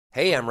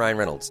Hey, I'm Ryan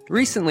Reynolds.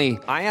 Recently,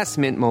 I asked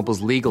Mint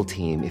Mobile's legal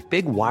team if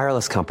big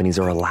wireless companies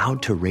are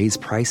allowed to raise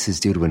prices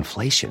due to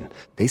inflation.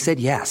 They said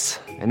yes.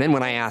 And then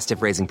when I asked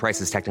if raising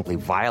prices technically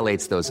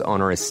violates those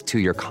onerous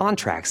two-year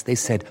contracts, they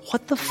said,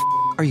 "What the f***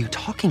 are you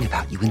talking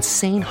about, you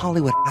insane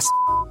Hollywood ass?"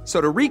 So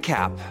to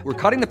recap, we're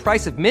cutting the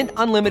price of Mint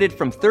Unlimited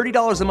from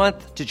 $30 a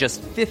month to just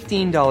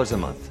 $15 a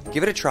month.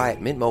 Give it a try at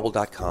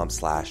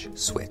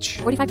mintmobile.com/switch.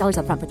 $45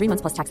 up front for 3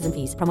 months plus taxes and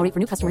fees. Promo rate for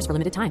new customers for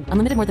limited time.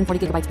 Unlimited more than 40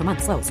 gigabytes per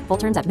month. Slows full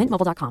terms at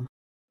mintmobile.com.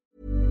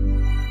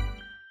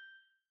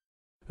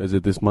 Is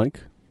it this mic?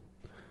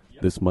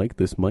 This mic?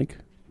 This mic?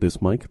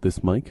 This mic?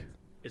 This mic?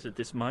 Is it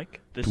this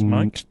mic? This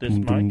mic? This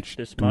mic?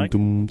 This mic?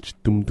 Bum,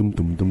 bum, bum,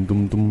 bum, bum,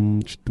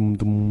 bum,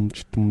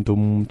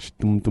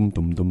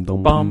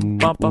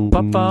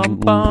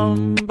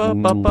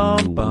 bum, bum,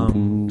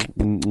 bum.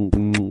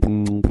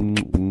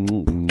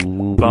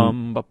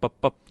 Bum, bum, bum,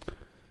 bum.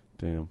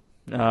 Damn.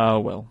 Oh,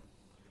 well.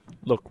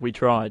 Look, we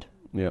tried.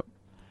 Yep.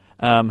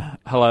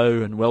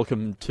 Hello and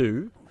welcome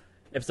to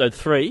episode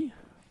 3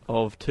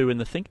 of Two in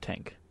the Think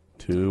Tank.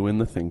 Two in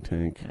the think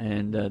tank.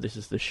 And this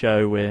is the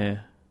show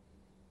where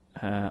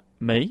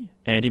me,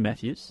 Andy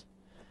Matthews,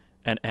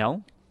 and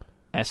Al,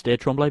 Astaire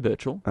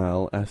Tremblay-Birchall,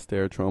 Al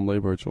Astaire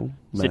Tremblay-Birchall.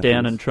 sit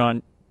down and try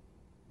and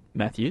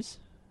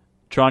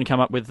come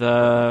up with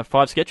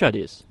 5 sketch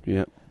ideas.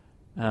 Yep.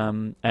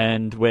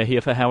 And we're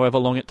here for however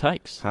long it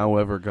takes.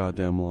 However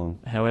goddamn long.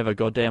 However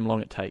goddamn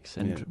long it takes.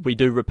 And Yeah. we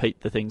do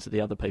repeat the things that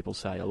the other people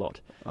say a lot.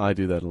 I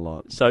do that a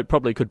lot. So it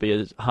probably could be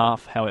a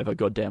half however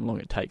goddamn long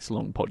it takes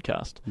long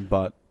podcast.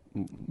 But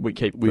We've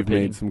we've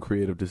made some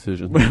creative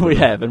decisions. We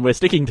have, and we're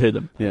sticking to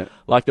them. Yeah.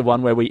 Like the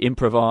one where we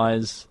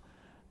improvise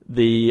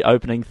the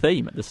opening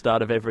theme at the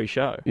start of every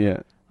show.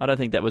 Yeah. I don't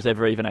think that was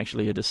ever even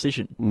actually a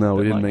decision. No, we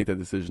But, didn't make that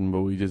decision,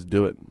 but we just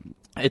do it.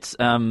 It's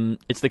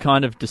the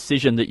kind of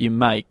decision that you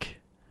make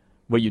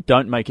where you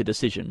don't make a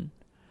decision,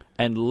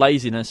 and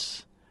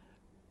laziness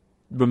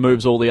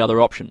removes all the other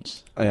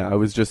options. Yeah, I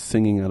was just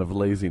singing out of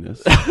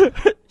laziness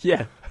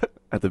Yeah.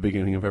 at the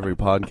beginning of every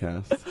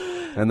podcast,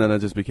 and then it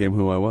just became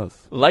who I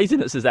was.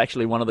 Laziness is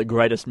actually one of the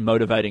greatest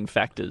motivating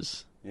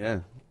factors Yeah.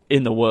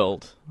 in the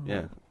world.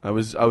 Yeah. I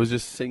was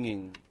just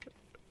singing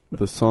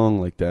the song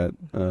like that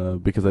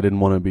because I didn't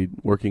want to be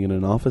working in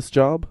an office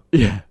job.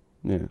 Yeah.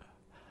 Yeah.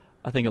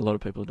 I think a lot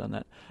of people have done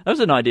that. That was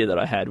an idea that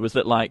I had, was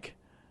that, like,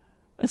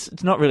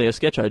 it's not really a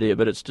sketch idea,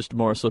 but it's just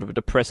more a sort of a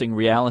depressing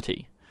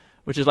reality,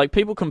 which is like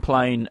people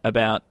complain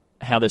about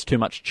how there's too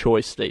much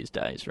choice these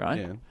days, right?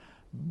 Yeah.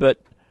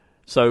 But,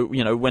 so,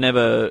 you know,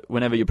 whenever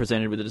you're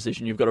presented with a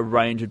decision, you've got a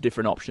range of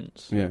different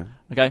options. Yeah.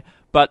 Okay?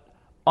 But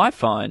I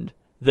find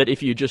that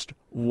if you just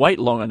wait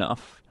long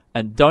enough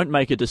and don't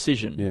make a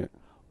decision, Yeah.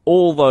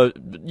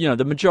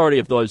 the majority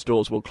of those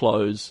doors will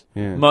close.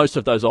 Yeah. Most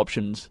of those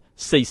options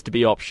cease to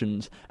be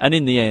options. And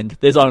in the end,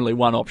 there's only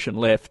one option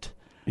left.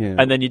 Yeah.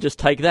 And then you just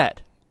take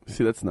that.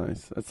 See, that's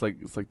nice. It's like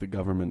the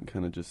government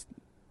kind of just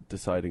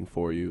deciding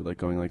for you, like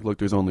going like, look,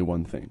 there's only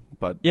one thing.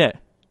 But Yeah.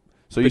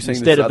 so you're But saying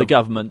instead this of the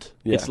government,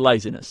 Yeah. it's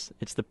laziness.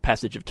 It's the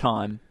passage of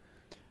time.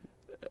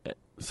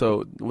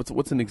 So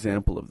what's an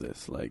example of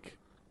this? Like,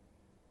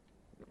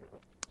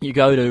 You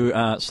go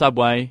to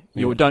Subway,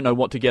 you Yeah. don't know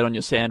what to get on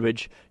your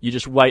sandwich, you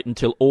just wait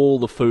until all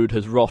the food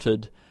has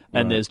rotted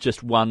and Right. there's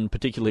just one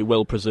particularly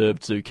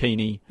well-preserved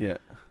zucchini, yeah.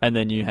 and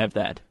then you have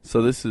that.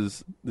 So this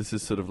is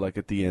sort of like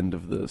at the end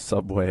of the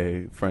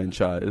Subway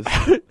franchise,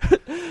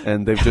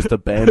 and they've just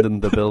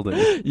abandoned the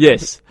building.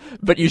 Yes,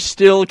 but you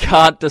still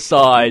can't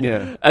decide,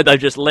 Yeah. and they've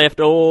just left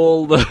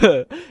all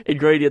the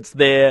ingredients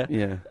there.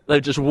 Yeah.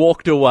 They've just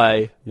walked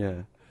away,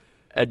 Yeah.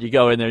 and you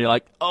go in there and you're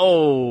like,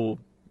 oh,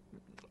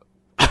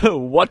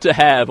 what to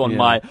have on Yeah.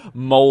 my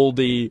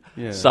mouldy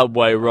Yeah.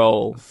 Subway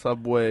roll,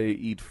 Subway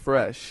eat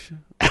fresh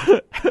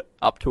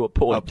up to a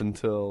point. up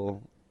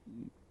until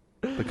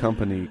the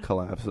company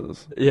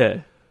collapses. Yeah.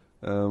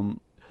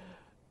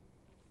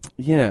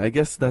 Yeah, I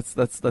guess that's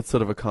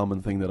sort of a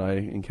common thing that I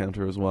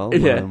encounter as well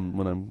Yeah.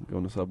 when I'm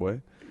going to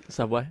Subway.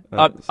 Subway.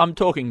 Uh, I'm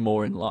talking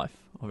more in life,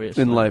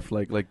 obviously. In life,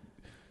 like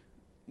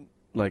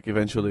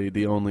eventually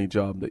the only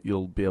job that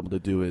you'll be able to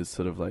do is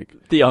sort of like,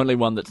 The only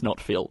one that's not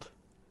filled.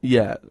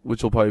 yeah,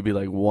 which will probably be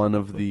like one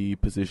of the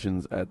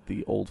positions at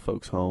the old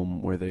folks'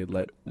 home where they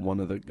let one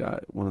of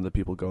the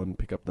people go and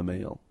pick up the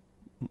mail.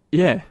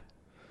 Yeah.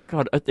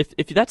 God,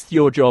 if that's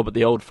your job at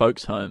the old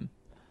folks' home,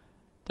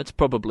 that's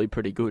probably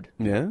pretty good.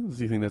 Yeah, do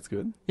you think that's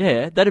good?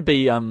 Yeah, that'd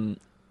be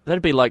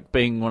like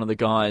being one of the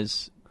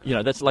guys. You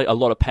know, that's like a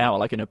lot of power,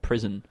 like in a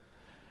prison.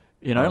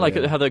 You know, Oh, like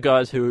yeah. how the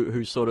guys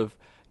who sort of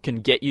can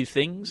get you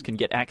things, can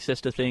get access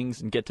to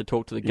things, and get to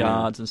talk to the Yeah.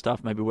 guards and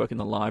stuff. Maybe work in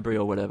the library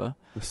or whatever.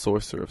 A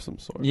sorcerer of some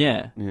sort.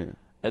 Yeah. Yeah.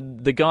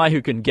 The guy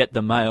who can get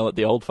the mail at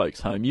the old folks'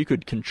 home, you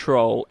could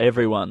control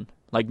everyone.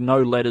 Like no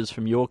letters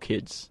from your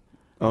kids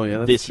Oh yeah,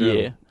 that's this true.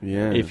 year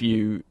Yeah. if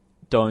you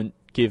don't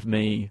give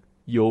me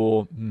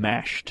your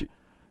mashed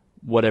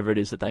whatever it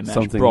is that they mash.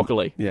 Something-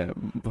 Broccoli. Yeah.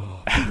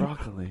 Oh,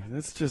 broccoli.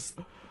 That's just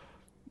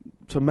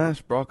to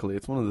mashed broccoli,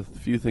 it's one of the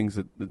few things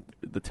that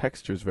the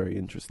texture is very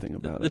interesting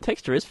about The it.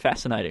 texture is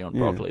fascinating on Yeah.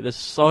 broccoli. There's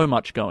so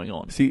much going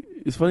on. See,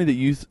 it's funny that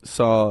you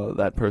saw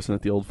that person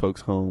at the old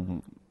folks'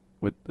 home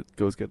that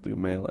goes get the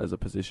mail as a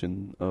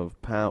position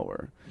of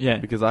power. Yeah.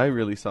 Because I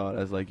really saw it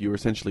as like you were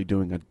essentially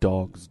doing a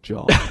dog's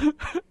job.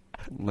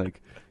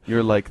 Like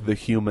you're like the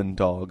human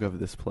dog of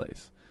this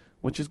place,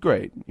 which is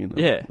great. You know.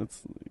 Yeah.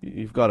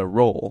 You've got a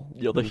role.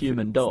 You're the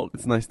human dog.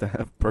 It's nice to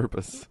have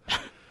purpose.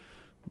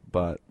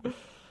 But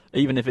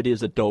Even if it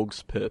is a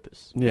dog's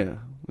purpose. yeah,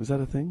 is that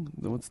a thing?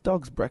 What's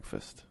dog's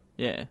breakfast?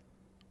 Yeah.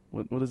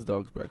 What is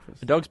dog's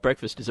breakfast? A dog's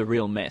breakfast is a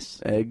real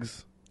mess.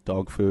 Eggs,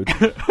 dog food,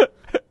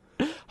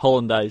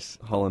 Hollandaise.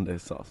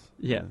 hollandaise sauce.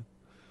 Yeah.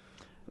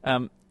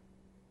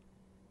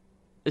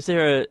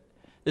 There's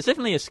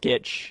definitely a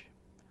sketch.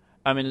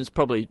 I mean, it's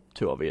probably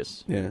too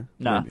obvious. Yeah.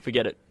 Nah, maybe.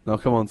 forget it. No,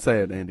 come on,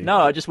 say it, Andy. No,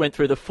 I just went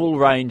through the full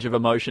range of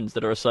emotions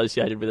that are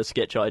associated with a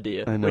sketch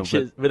idea, I know, which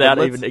but- is without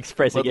but even let's-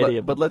 expressing any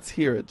of But them. let's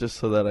hear it just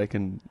so that I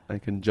can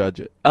judge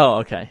it. Oh,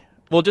 okay.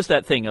 Well, just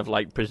that thing of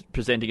like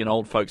presenting an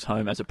old folks'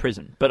 home as a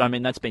prison. But I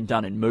mean, that's been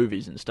done in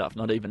movies and stuff,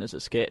 not even as a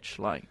sketch.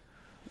 Like,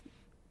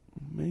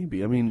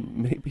 Maybe. I mean,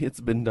 maybe it's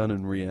been done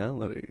in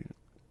reality,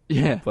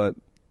 yeah, but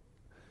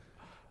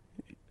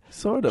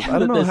sort of. I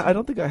don't know. There's- I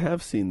don't think I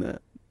have seen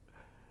that.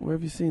 Where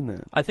have you seen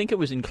that? I think it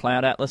was in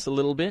Cloud Atlas a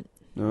little bit.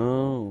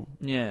 No.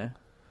 Yeah,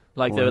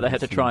 like Well, I they had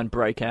to haven't try seen and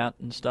break out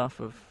and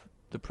stuff of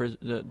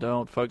the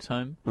old folks'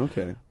 home.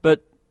 Okay.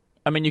 But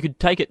I mean, you could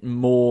take it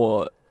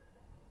more.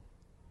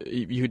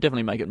 You could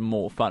definitely make it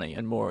more funny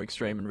and more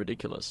extreme and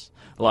ridiculous.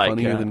 Like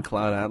Funnier than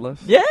Cloud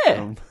Atlas? yeah,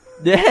 Um,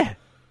 yeah.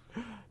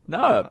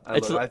 No,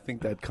 I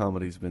think that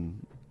comedy's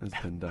has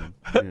been done.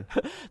 Yeah.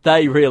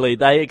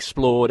 they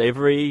explored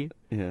every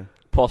Yeah.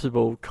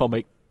 possible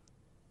comic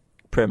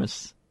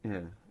premise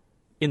Yeah.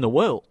 in the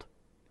world.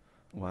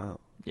 Wow.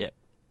 Yeah,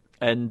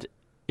 and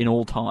in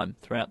all time,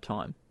 throughout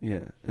time.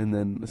 Yeah. And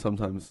then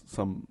sometimes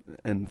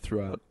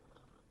throughout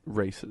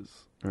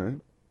races, right?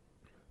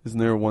 Isn't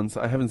there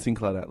I haven't seen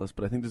Cloud Atlas,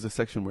 but I think there's a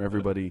section where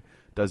everybody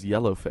does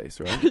yellowface,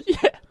 right? Yeah.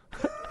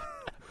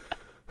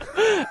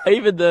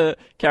 Even the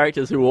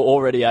characters who were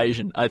already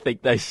Asian, I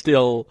think they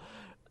still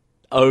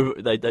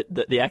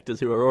the actors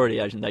who are already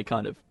Asian, they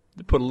kind of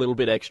put a little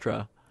bit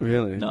extra.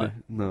 Really? No.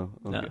 No.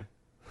 Okay. No.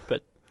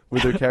 But Were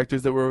there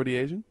characters that were already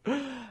Asian?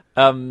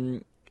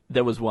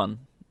 there was one.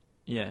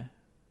 Yeah.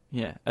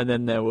 Yeah. And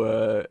then there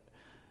were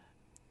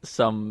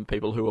some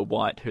people who were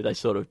white who they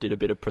sort of did a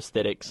bit of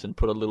prosthetics and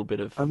put a little bit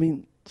of I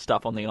mean,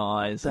 stuff on the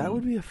eyes. that and-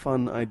 would be a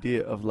fun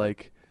idea of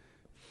like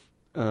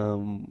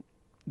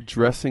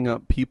dressing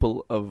up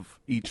people of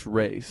each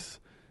race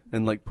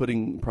and like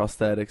putting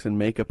prosthetics and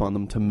makeup on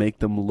them to make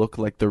them look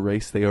like the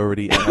race they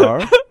already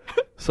are.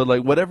 So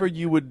like whatever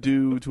you would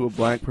do to a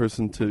black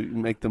person to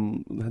make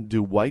them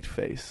do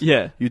whiteface,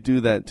 Yeah. you do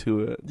that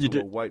to You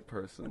do- a white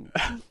person.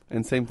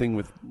 And same thing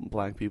with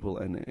black people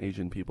and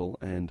Asian people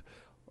and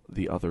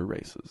the other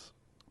races.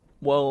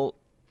 Well,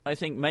 I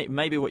think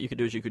maybe what you could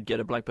do is you could get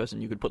a black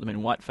person, you could put them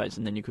in whiteface,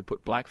 and then you could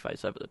put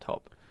blackface over the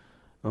top,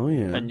 Oh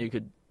yeah. and you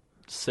could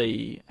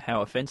see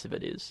how offensive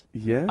it is.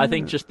 Yeah. I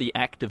think just the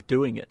act of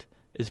doing it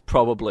is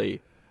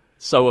probably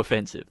so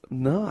offensive.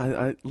 No,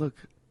 I look.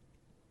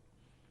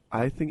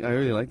 I think I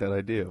really like that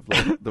idea of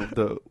like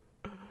the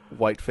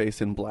white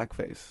face and black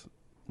face.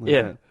 Like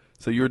Yeah. that.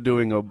 So you're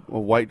doing a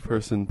white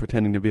person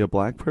pretending to be a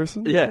black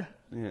person. Yeah.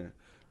 Yeah.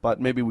 But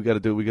maybe we got to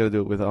do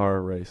it with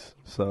our race.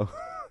 So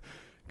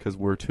because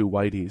we're two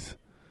whiteys.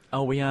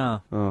 Oh, we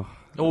are. Oh.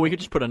 Or we could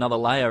just put another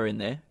layer in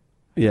there.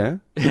 Yeah.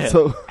 Yeah.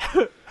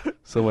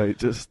 So wait,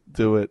 just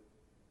do it.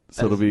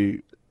 So it'll As-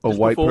 be a just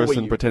white before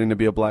person we- pretending to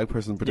be a black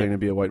person, pretending Yeah. to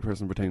be a white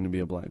person, pretending to be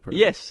a black person.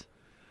 Yes.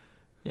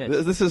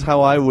 Yes. This is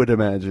how I would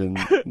imagine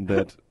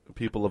that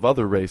people of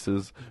other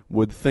races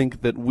would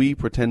think that we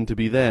pretend to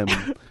be them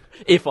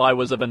If I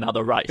was of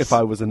another race. if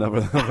I was of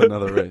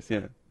another race.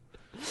 Yeah.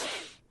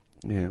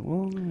 Yeah.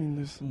 Well, I mean,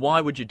 there's.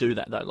 Why would you do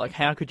that though? Like,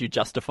 how could you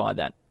justify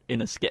that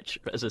in a sketch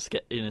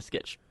in a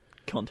sketch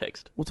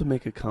context? Well, to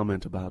make a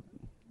comment about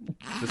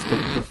just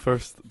the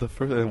first.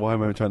 Why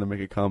am I trying to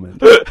make a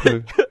comment?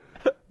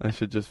 I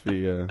should just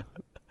be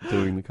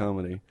doing the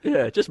comedy.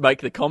 Yeah, just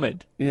make the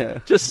comment. Yeah.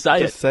 Just say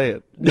Just it. say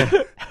it. Yeah.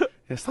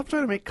 Yeah, stop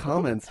trying to make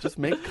comments. Just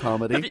make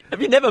comedy.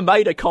 Have you never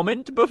made a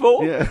comment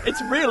before? Yeah.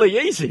 It's really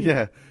easy.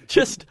 Yeah.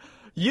 Just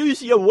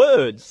use your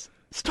words.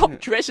 Stop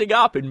dressing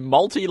up in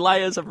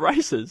multi-layers of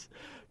races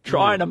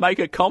trying to make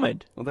a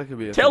comment. Well, that could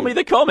be. Tell me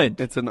the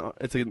comment. It's an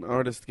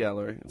artist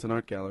gallery. It's an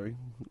art gallery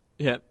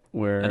Yeah,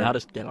 where an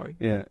artist gallery.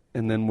 Yeah,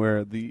 and then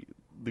where the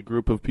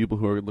group of people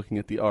who are looking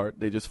at the art,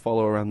 they just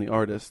follow around the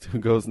artist who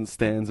goes and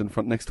stands in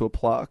front next to a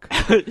plaque.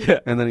 Yeah.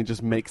 And then he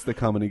just makes the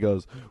comment. He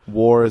goes,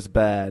 "War is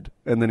bad,"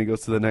 and then he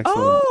goes to the next one,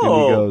 and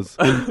Oh. he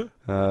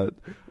goes,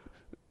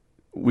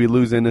 "We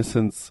lose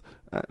innocence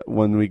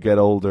when we get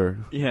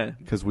older Yeah,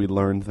 because we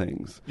learn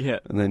things." yeah.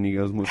 And then he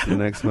goes, moves to the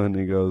next one, and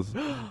he goes,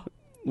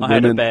 I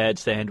had a bad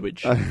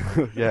sandwich.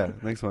 yeah,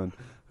 next one.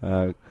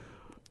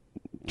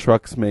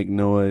 Trucks make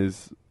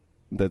noise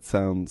that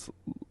sounds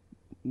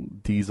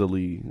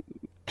diesel-y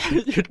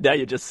Now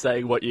you're just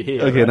saying what you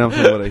hear. Okay, right? now I'm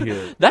saying what I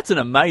hear. That's an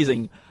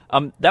amazing...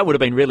 that would have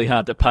been really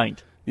hard to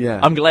paint. Yeah.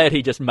 I'm glad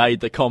he just made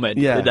the comment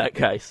in that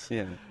case.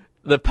 Yeah.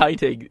 The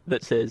painting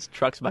that says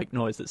trucks make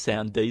noise that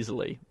sound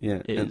diesely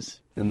is...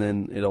 And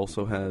then it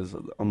also has,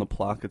 on the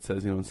plaque, it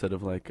says, instead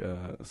of like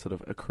sort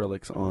of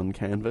acrylics on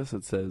canvas,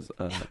 it says...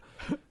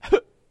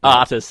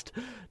 artist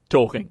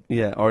talking.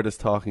 Yeah, artist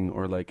talking,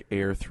 or like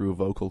air through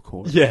vocal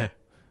cords. Yeah.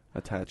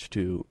 Attached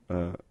to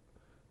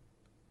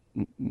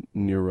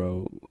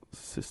neuro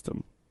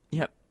system.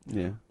 Yep.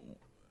 Yeah.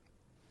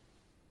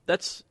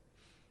 That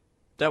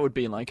would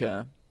be like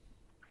a...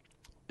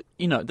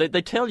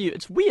 they tell you...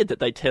 It's weird that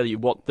they tell you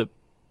what the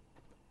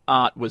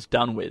art was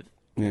done with.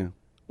 Yeah.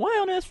 Why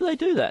on earth do they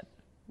do that?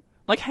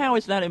 Like, how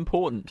is that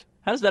important?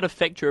 How does that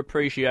affect your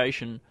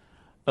appreciation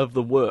of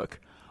the work?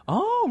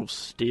 Oh,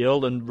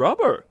 steel and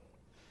rubber.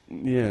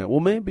 Yeah, well,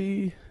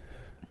 maybe...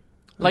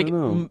 I Like,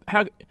 don't know.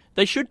 how...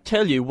 They should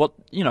tell you what...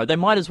 they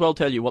might as well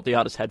tell you what the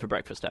artist had for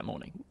breakfast that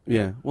morning.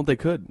 Yeah, well, they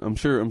could. I'm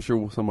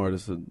sure some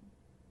artists would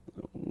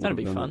That'd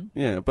be have done fun.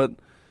 it. Yeah, but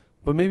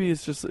maybe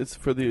it's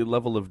for the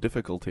level of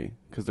difficulty,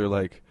 because they're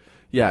like,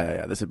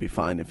 yeah, this would be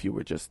fine if you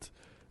were just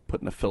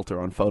putting a filter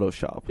on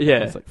Photoshop.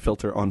 Yeah. It's like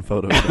filter on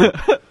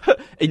Photoshop.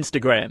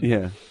 Instagram.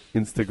 Yeah,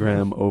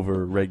 Instagram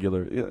over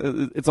regular.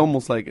 It's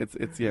almost like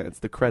it's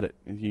the credit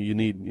you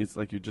need. It's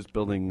like you're just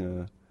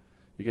building.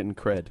 You're getting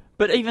cred.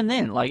 But even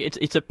then, like,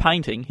 it's a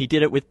painting. He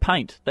did it with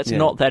paint. That's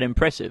not that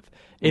impressive.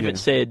 If it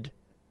said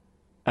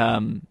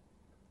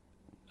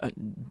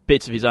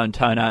bits of his own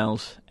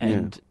toenails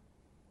and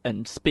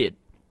spit,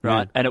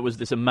 right? Yeah. And it was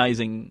this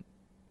amazing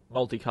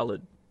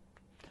multicoloured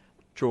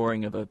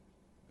drawing of a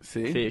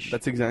fish.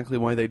 That's exactly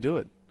why they do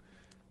it,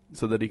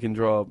 so that he can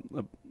draw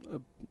a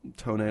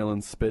toenail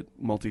and spit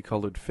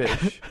multicolored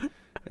fish,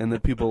 and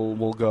that people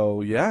will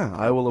go, yeah,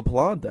 I will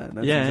applaud that.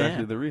 That's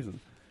exactly the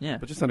reason. Yeah.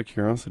 But just out of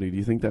curiosity, do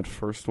you think that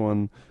first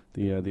one,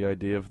 the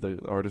idea of the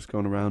artist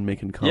going around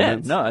making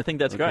comments? Yeah, no, I think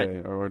that's great.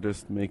 Or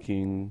artist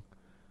making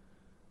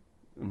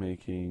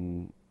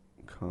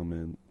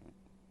comment.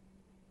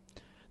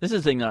 This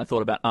is the thing that I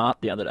thought about art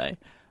the other day,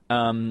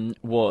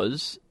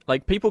 was,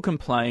 like, people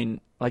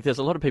complain, like, there's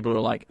a lot of people who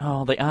are like,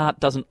 oh, the art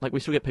doesn't, like, we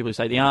still get people who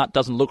say the art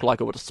doesn't look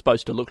like what it's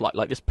supposed to look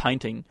like this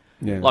painting,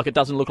 like, it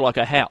doesn't look like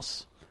a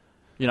house,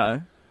 Yeah.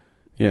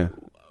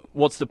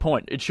 What's the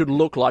point? It should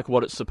look like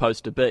what it's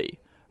supposed to be,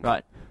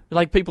 right?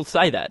 Like, people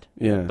say that.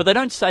 Yeah. But they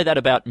don't say that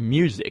about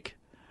music.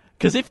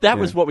 Because if that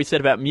was what we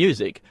said about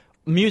music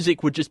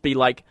would just be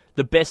like,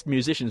 the best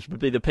musicians would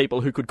be the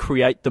people who could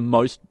create the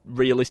most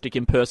realistic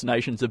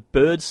impersonations of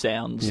bird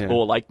sounds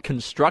or like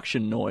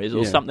construction noise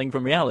or something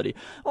from reality.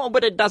 Oh,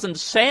 but it doesn't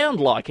sound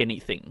like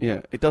anything.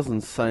 Yeah, it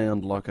doesn't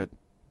sound like a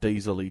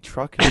diesel-y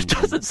truck. It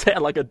doesn't sound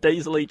like a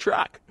diesel-y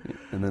truck.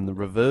 And then the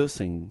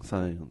reversing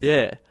sounds.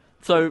 Yeah.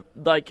 So,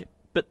 like,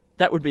 but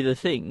that would be the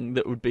thing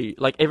that would be,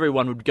 like,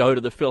 everyone would go to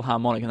the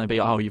Philharmonic and they'd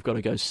be, oh, you've got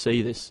to go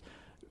see this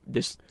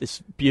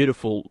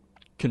beautiful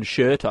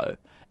concerto.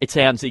 It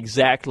sounds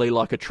exactly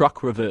like a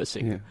truck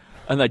reversing. Yeah.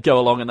 And they'd go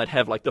along and they'd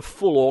have, like, the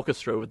full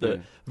orchestra with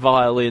the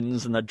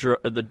violins and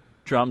the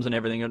drums and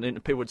everything. And then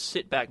people would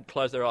sit back and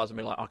close their eyes and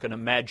be like, I can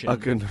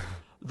imagine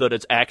that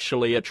it's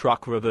actually a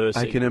truck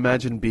reversing. I can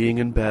imagine being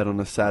in bed on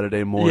a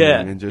Saturday morning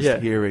and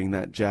just hearing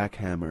that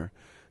jackhammer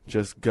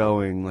just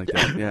going like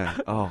that. Yeah.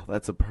 Oh,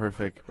 that's a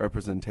perfect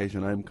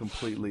representation. I'm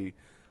completely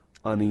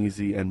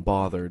uneasy and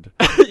bothered.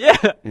 Yeah,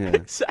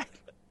 exactly.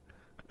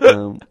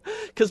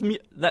 Because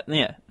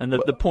and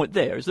the point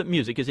there is that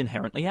music is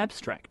inherently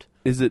abstract.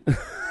 Is it?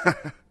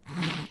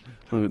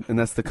 And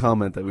that's the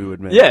comment that we would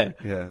make. Yeah.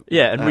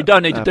 Yeah. And we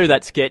don't need to do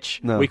that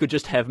sketch. No. We could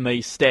just have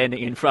me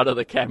standing in front of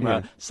the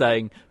camera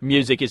saying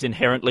music is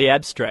inherently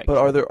abstract. But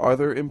are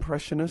there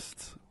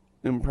impressionist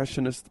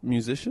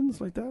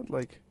musicians like that?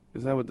 Like,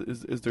 is that what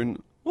is there?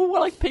 Well,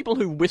 like people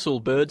who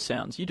whistle bird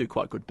sounds. You do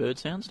quite good bird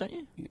sounds, don't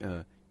you?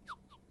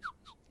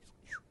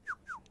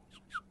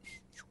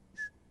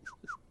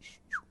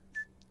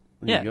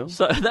 There you go.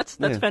 So that's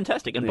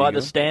fantastic. And There by you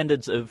the go.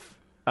 standards of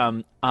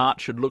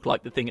art should look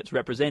like the thing it's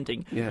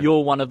representing, Yeah.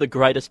 you're one of the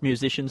greatest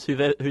musicians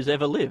who's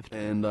ever lived.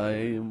 And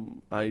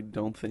I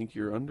don't think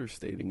you're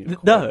understating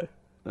it. No.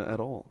 At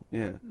all.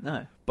 Yeah.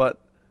 No. But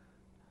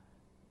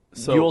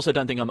so You also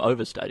don't think I'm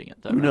overstating it,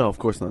 though, right? no, of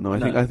course not. No,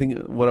 No. I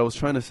think what I was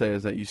trying to say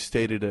is that you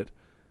stated it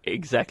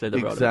Exactly the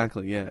right.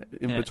 exactly. Yeah.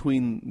 In Yeah.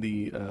 between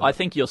the. I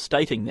think you're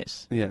stating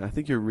this. Yeah, I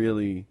think you're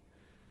really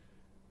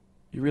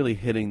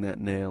hitting that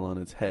nail on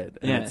its head.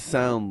 And Yeah. it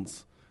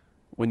sounds,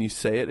 when you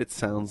say it, it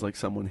sounds like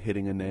someone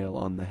hitting a nail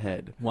on the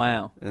head.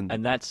 Wow. And-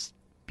 And that's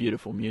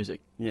beautiful music.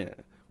 Yeah.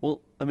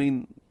 Well, I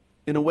mean,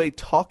 in a way,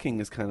 talking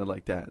is kind of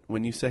like that.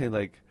 When you say,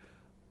 like,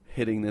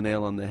 hitting the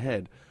nail on the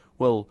head,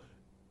 well,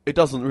 it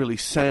doesn't really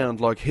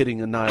sound like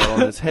hitting a nail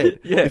on its head.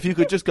 Yeah. If you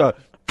could just go,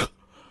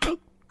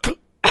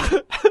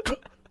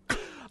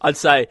 I'd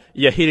say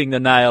you're hitting the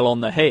nail on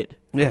the head.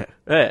 yeah.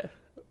 Yeah.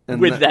 And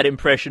With that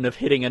impression of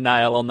hitting a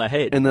nail on the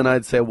head. And then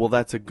I'd say, well,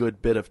 that's a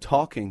good bit of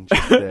talking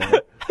just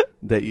there.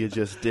 that you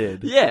just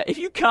did. Yeah, if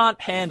you can't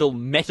handle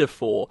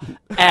metaphor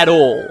at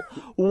all,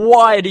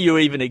 why do you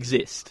even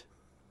exist?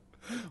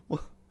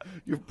 Well,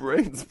 your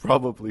brain's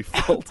probably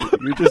faulty.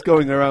 You're just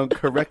going around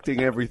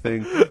correcting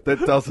everything that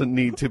doesn't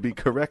need to be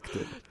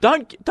corrected.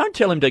 Don't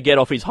tell him to get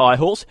off his high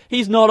horse.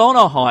 He's not on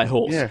a high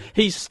horse. Yeah.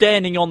 He's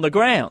standing on the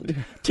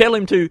ground. Tell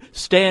him to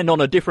stand on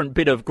a different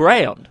bit of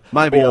ground.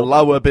 Maybe a Or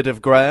lower bit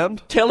of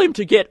ground. tell him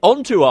to get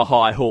onto a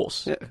high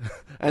horse. Yeah.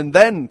 And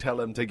then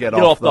tell him to get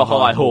Get off the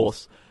high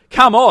horse.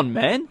 Come on,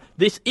 man.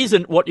 This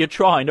isn't what you're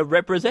trying to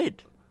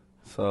represent.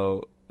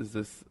 So, is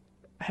this...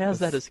 How's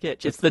that a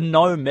sketch? It's the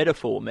no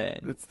metaphor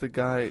man. It's the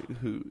guy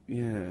who...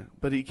 Yeah.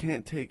 But he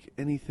can't take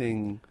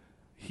anything...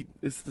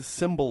 It's the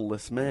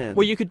symbol-less man.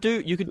 Well, you could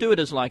do it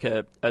as like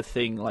a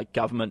thing, like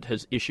government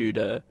has issued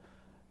a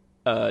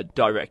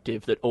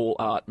directive that all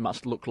art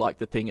must look like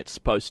the thing it's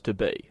supposed to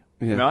be,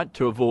 Yeah. right?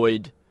 To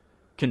avoid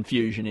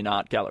confusion in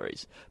art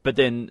galleries. But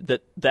then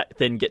that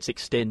then gets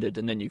extended,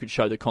 and then you could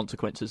show the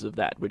consequences of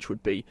that, which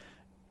would be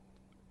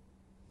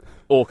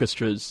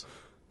orchestras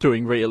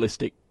doing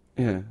realistic.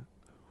 Yeah.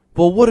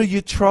 Well, what are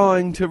you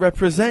trying to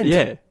represent?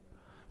 Yeah.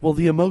 Well,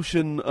 the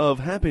emotion of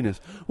happiness.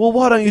 Well,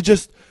 why don't you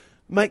just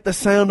make the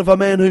sound of a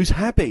man who's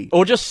happy?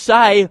 Or just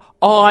say,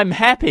 I'm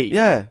happy.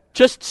 Yeah.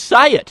 Just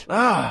say it.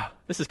 Ah.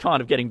 This is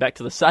kind of getting back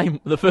to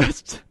the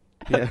first.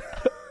 Yeah.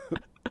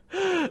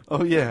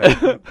 Oh,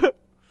 yeah.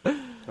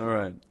 All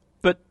right.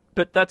 But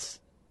there's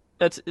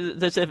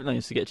definitely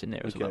a sketch in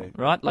there as well, Okay.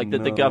 right? Like no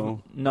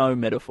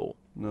metaphor.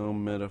 No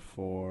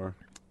metaphor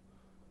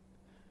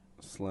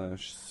 /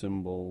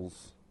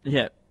 symbols.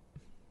 Yeah.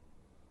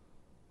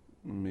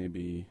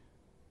 Maybe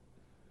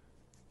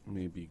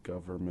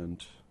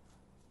government.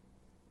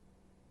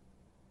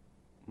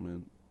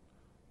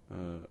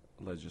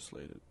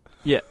 Legislated.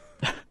 Yeah.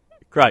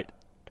 Great.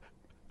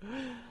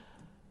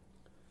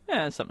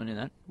 Yeah, there's something in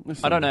that.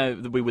 I don't know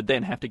that we would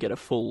then have to get a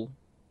full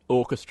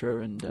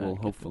orchestra and... Well,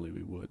 hopefully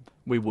we would.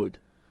 We would.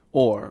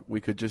 Or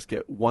we could just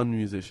get one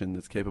musician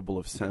that's capable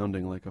of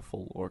sounding like a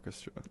full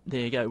orchestra.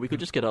 There you go. We could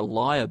just get a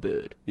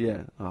lyrebird.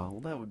 Yeah. Oh,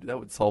 well, that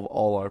would solve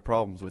all our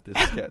problems with this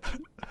sketch.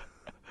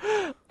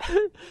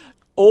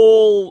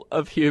 All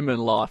of human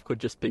life could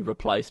just be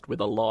replaced with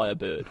a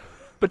lyrebird.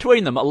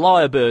 Between them, a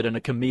lyrebird and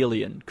a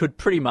chameleon could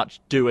pretty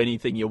much do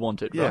anything you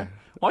wanted, Yeah. right?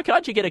 Why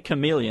can't you get a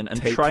chameleon and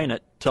Tape- train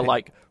it to,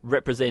 like,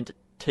 represent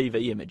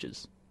TV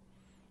images?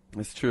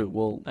 That's true.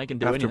 Well, They can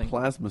do after anything.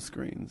 plasma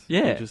screens,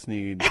 Yeah. you just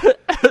need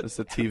just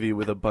a TV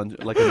with a bunch,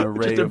 like an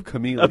array Just of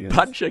chameleons. A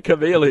bunch of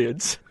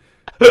chameleons.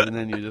 And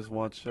then you just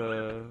watch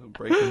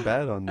Breaking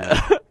Bad on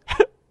there.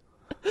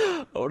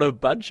 Or a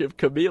bunch of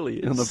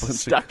chameleons And a bunch of-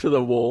 stuck to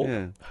the wall.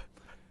 Yeah.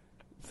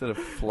 Instead of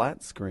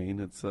flat screen,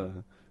 it's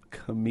a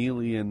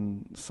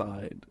chameleon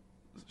side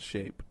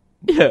shape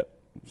Yeah.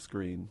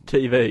 screen.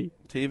 TV.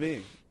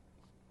 TV.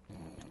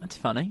 That's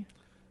funny.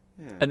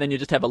 Yeah. And then you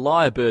just have a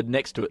lyrebird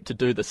next to it to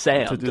do the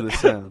sound. To do the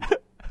sound.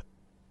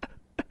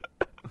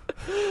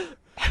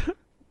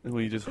 And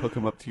when you just hook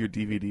them up to your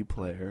DVD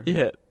player,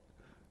 Yeah.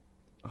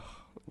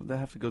 would that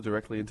have to go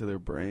directly into their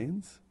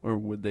brains, or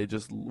would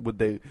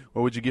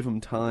you give them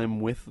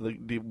time with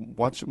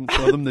watch them,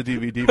 show them the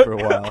DVD for a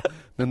while,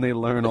 then they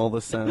learn all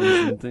the sounds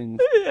and things,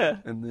 Yeah.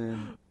 and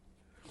then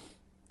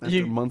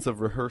after months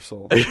of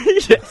rehearsal,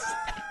 Yes.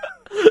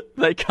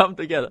 They come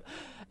together.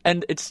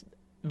 And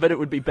but it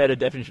would be better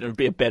definition. It would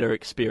be a better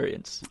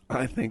experience.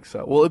 I think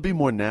so. Well, it'd be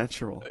more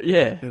natural.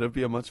 Yeah. It'd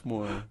be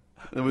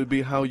it would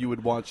be how you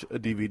would watch a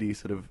DVD,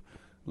 sort of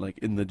like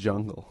in the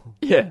jungle,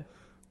 Yeah.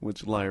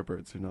 which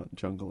lyrebirds are not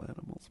jungle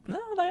animals. No,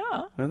 they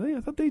are. Are they?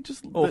 I thought they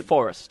just... Or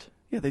forest.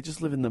 Yeah, they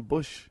just live in the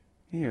bush.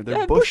 Here, they're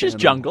Yeah, bush is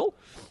animals. jungle.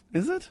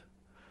 Is it?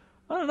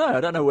 I don't know.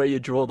 I don't know where you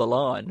draw the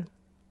line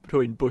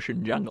between bush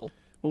and jungle.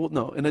 Well,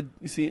 no. In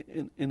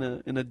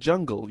a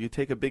jungle, you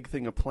take a big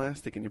thing of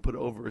plastic and you put it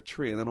over a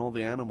tree, and then all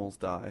the animals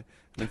die, and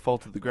they fall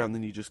to the ground.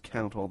 Then you just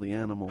count all the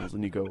animals,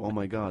 and you go, "Oh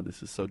my God,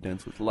 this is so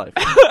dense with life."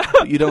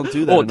 But you don't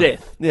do that. Or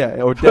death.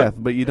 Yeah, or death.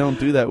 But you don't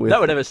do that with.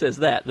 No one ever says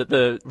that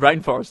the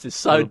rainforest is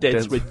so Oh,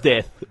 dense dense. with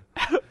death.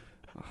 You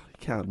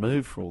can't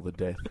move for all the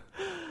death.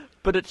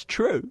 But it's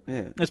true.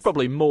 Yeah. There's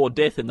probably more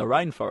death in the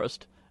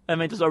rainforest. I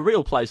mean, it's a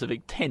real place of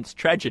intense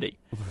tragedy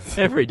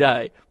every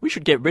day. We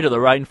should get rid of the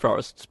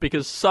rainforests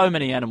because so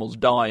many animals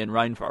die in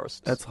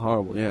rainforests. That's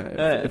horrible.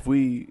 Yeah. If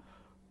we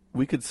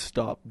could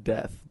stop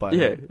death by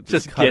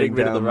just cutting getting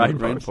rid of the down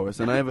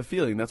rainforest. And I have a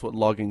feeling that's what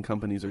logging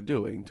companies are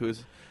doing. To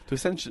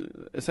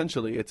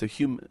essentially, it's a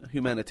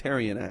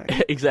humanitarian act,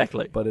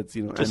 Exactly. but it's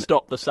to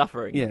stop the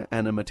suffering. Yeah,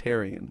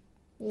 animatarian.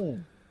 Well,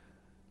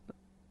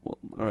 all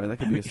right, that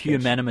could be a sketch.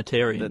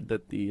 Humanitarian.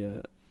 That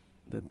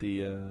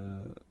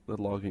the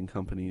logging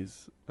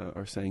companies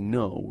are saying,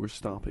 no, we're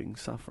stopping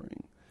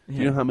suffering. Do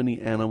you know how many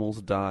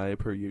animals die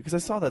per year? Because I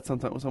saw that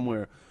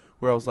somewhere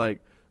where I was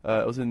like,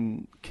 I was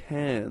in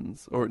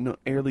Cairns,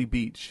 Airlie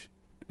Beach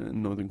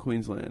in northern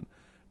Queensland,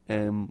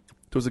 and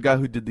there was a guy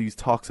who did these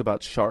talks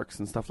about sharks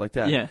and stuff like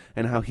that, Yeah.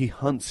 and how he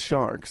hunts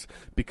sharks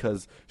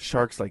because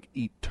sharks like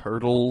eat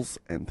turtles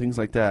and things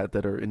like that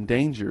are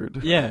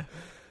endangered. Yeah.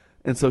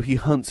 and so he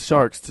hunts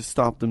sharks to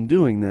stop them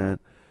doing that.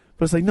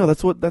 But it's like, no,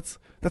 that's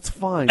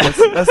fine.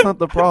 That's not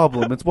the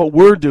problem. It's what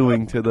we're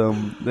doing to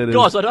them.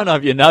 Guys, I don't know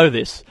if you know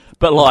this,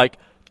 but like,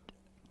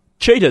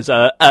 cheetahs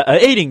are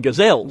eating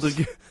gazelles.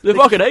 They're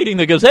fucking eating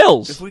the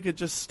gazelles. If we could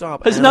just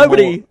stop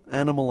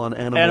animal on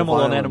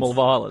animal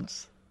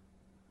violence.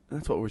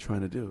 That's what we're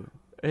trying to do.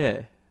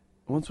 Yeah.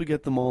 Once we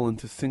get them all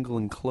into single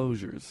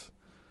enclosures.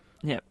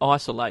 Yeah,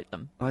 isolate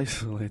them.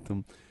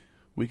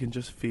 We can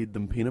just feed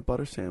them peanut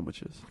butter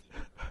sandwiches.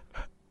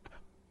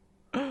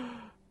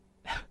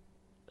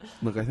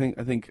 Look, I think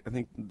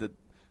that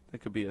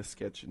could be a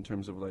sketch in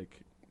terms of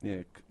like,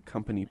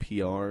 company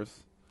PRs.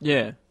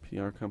 Yeah.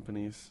 PR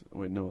companies.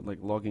 Wait, no, like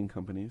logging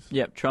companies.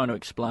 Yeah, trying to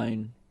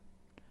explain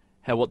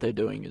how what they're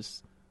doing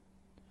is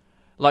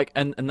like,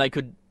 and they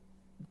could.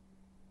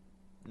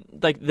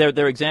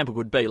 Their example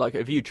would be like,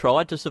 if you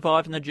tried to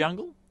survive in the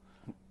jungle,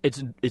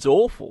 it's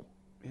awful.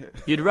 Yeah.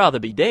 You'd rather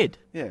be dead.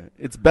 Yeah,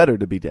 it's better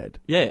to be dead.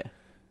 Yeah.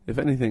 If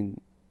anything,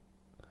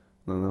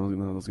 no,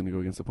 I was going to go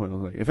against the point. I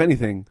was like, if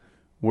anything,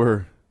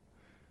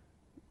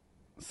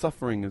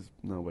 suffering is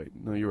no. Wait,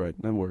 no, you're right.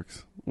 That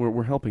works.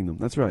 We're helping them.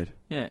 That's right.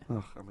 Yeah.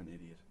 Ugh, I'm an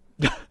idiot.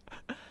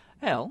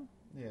 Hell.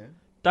 Yeah.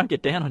 Don't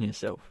get down on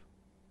yourself.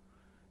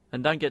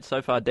 And don't get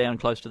so far down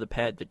close to the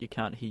pad that you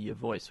can't hear your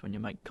voice when you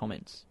make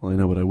comments. Well, I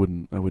know, but I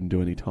wouldn't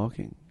do any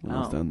talking when I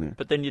was down there.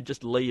 But then you'd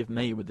just leave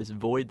me with this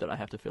void that I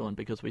have to fill in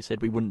because we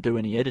said we wouldn't do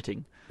any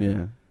editing.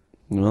 Yeah.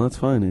 Well, that's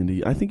fine,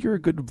 Andy. I think you're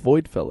a good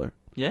void feller.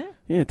 Yeah?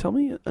 Yeah, tell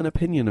me an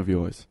opinion of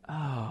yours.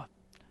 Oh,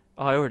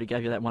 I already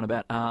gave you that one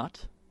about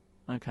art.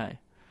 Okay.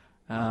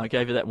 I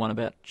gave you that one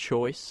about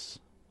choice.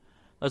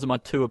 Those are my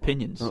two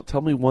opinions. Oh,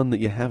 tell me one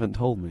that you haven't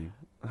told me.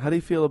 How do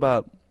you feel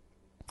about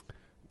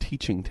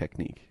teaching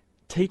technique?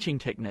 Teaching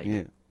technique?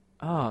 Yeah.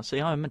 Oh,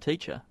 see, I'm a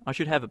teacher. I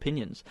should have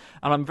opinions.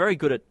 And I'm very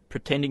good at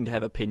pretending to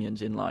have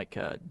opinions in, like,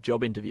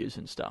 job interviews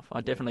and stuff.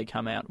 I definitely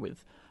come out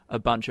with a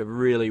bunch of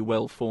really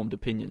well-formed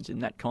opinions in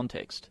that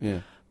context. Yeah.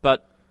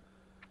 But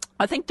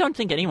don't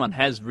think anyone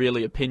has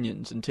really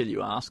opinions until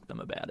you ask them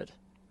about it.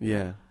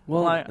 Yeah.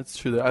 Well, it's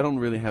true that I don't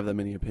really have that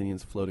many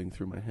opinions floating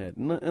through my head.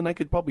 And I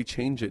could probably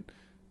change it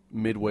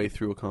midway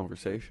through a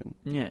conversation.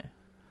 Yeah.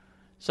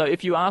 So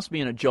if you ask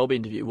me in a job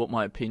interview what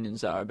my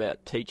opinions are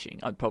about teaching,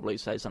 I'd probably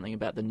say something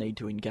about the need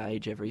to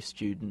engage every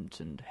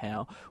student and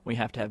how we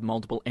have to have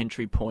multiple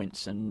entry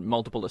points and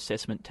multiple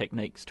assessment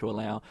techniques to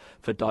allow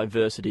for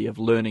diversity of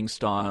learning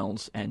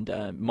styles and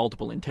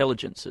multiple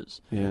intelligences.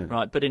 Yeah.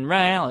 Right. But in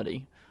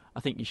reality, I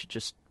think you should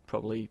just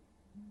probably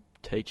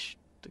teach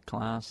the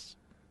class,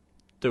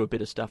 do a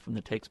bit of stuff from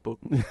the textbook,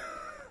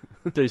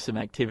 do some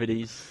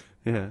activities.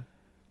 Yeah.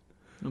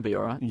 It'll be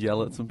all right.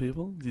 Yell at some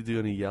people? Did you do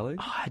any yelling?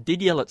 Oh, I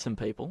did yell at some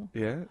people.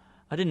 Yeah?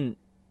 I didn't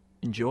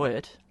enjoy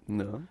it.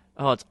 No?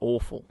 Oh, it's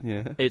awful.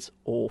 Yeah? It's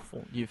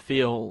awful. You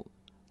feel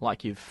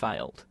like you've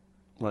failed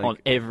Like, on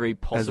every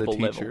possible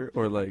level. As a teacher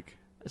or like...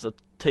 As a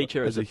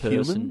teacher, as a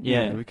person. Human?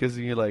 Yeah. Because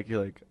you're like,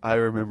 I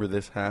remember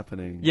this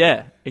happening.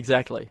 Yeah,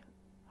 exactly.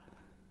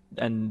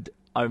 And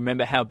I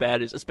remember how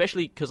bad it is,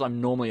 especially because I'm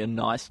normally a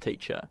nice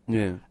teacher.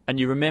 Yeah. And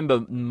you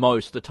remember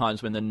most of the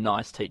times when the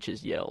nice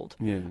teachers yelled.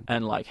 Yeah.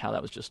 And like how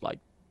that was just like,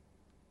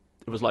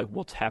 it was like,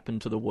 what's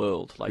happened to the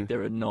world? Like,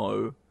 there are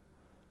no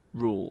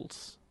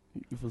rules.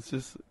 It was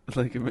just,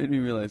 like, it made me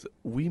realize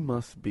we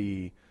must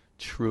be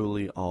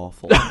truly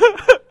awful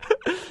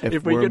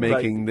if we're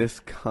making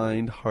this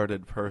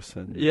kind-hearted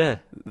person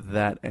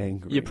that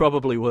angry. You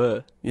probably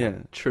were. Yeah.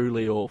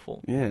 Truly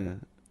awful. Yeah.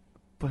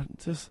 But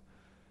just,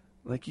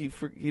 like, you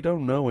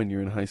don't know when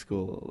you're in high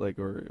school, like,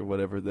 or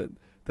whatever, that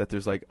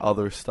there's, like,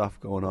 other stuff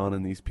going on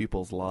in these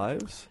people's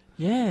lives.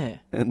 Yeah.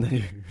 And then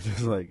you're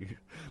just like,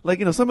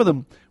 some of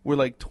them were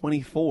like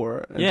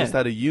 24 and just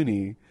out of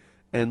uni,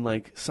 and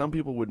like some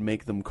people would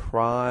make them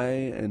cry,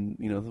 and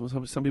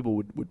some people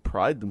would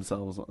pride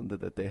themselves on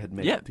that they had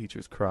made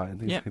teachers cry and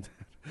things like that.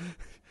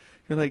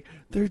 You're like,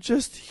 they're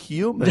just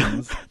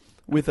humans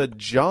with a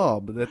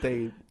job that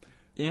they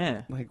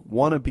like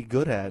want to be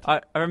good at.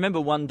 I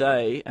remember one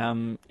day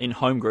in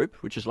home group,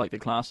 which is like the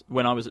class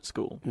when I was at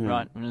school,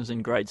 right? When I was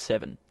in grade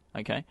 7,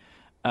 okay?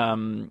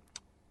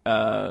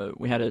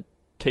 We had a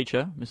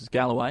teacher, Mrs.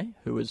 Galloway,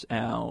 who was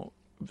our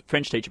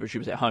French teacher, but she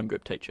was our home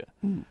group teacher,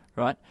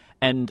 right?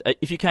 And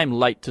if you came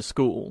late to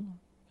school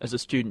as a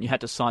student, you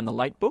had to sign the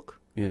late book,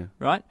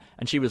 right?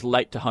 And she was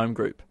late to home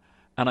group.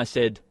 And I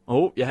said,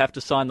 oh, you have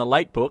to sign the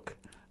late book.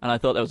 And I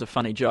thought that was a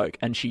funny joke.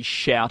 And she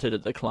shouted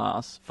at the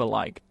class for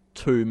like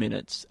 2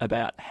 minutes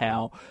about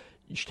how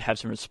you should have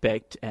some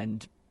respect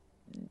and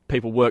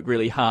people work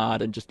really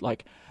hard and just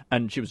like,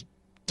 and she was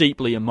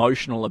deeply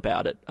emotional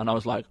about it. And I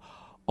was like,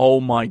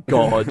 oh my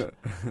God,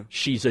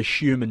 she's a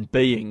human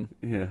being.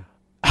 Yeah.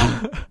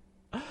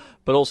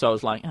 But also I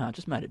was like, I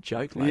just made a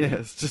joke, lady. Yeah,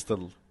 it's just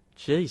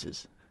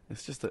Jesus.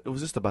 It was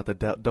just about the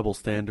double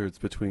standards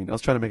between... I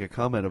was trying to make a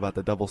comment about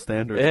the double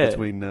standards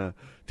between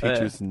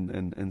teachers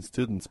and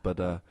students,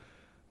 but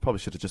probably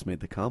should have just made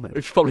the comment.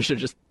 We probably should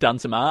have just done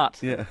some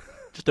art. Yeah.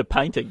 Just a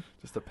painting.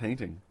 Just a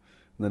painting.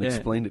 And then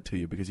explained it to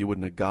you because you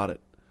wouldn't have got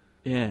it.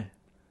 Yeah.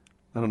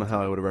 I don't know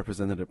how I would have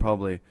represented it.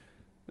 Probably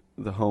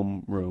the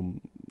homeroom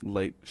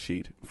late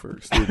sheet for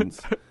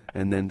students,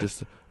 and then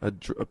just a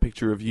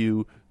picture of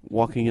you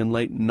walking in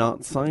late,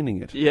 not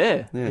signing it.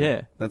 Yeah.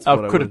 That's I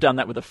what I could have would- done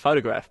that with a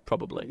photograph,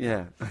 probably.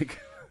 Yeah, I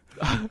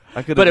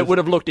could. But it would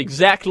have looked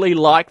exactly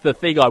like the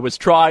thing I was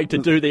trying to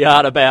do the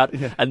art about,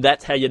 Yeah. and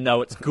that's how you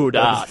know it's good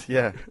art.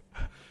 Yeah.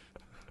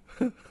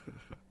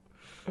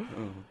 Oh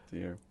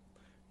dear.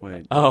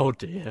 Wait. Oh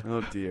dear.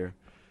 Oh dear.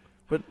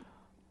 But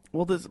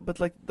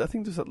I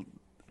think there's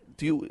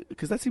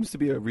because that seems to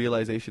be a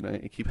realization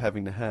I keep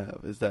having to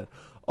have, is that,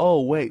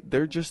 oh wait,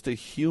 they're just a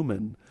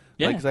human.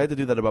 Yeah. Because I had to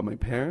do that about my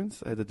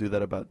parents. I had to do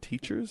that about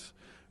teachers,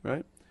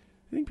 right?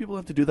 I think people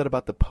have to do that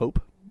about the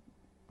Pope.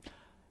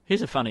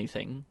 Here's a funny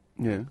thing.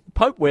 Yeah. The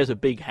Pope wears a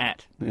big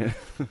hat. Yeah.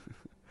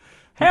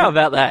 How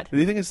about that? Do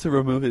you think it's to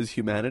remove his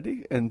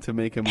humanity and to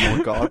make him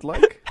more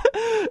godlike?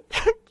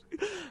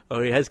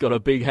 Oh, he has got a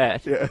big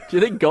hat. Yeah. Do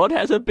you think God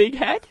has a big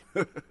hat?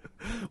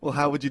 Well,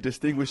 how would you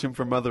distinguish him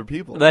from other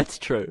people? That's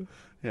true.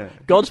 Yeah.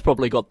 God's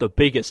probably got the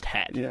biggest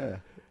hat. Yeah.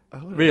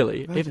 I would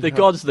Really. If imagine the how-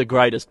 God's the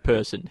greatest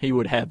person, he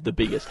would have the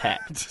biggest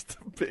hat. Just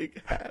a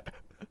big hat.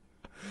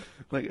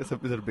 Like, is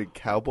it a big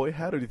cowboy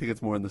hat, or do you think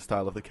it's more in the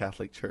style of the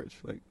Catholic Church?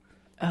 Like,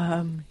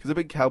 because a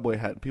big cowboy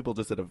hat, people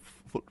just at a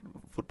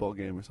football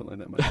game or something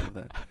like that might have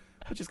that,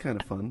 which is kind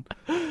of fun.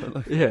 But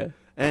like, Yeah.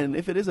 and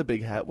if it is a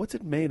big hat, what's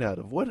it made out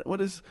of? What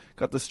has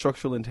got the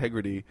structural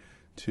integrity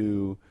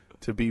to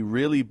be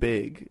really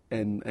big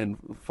and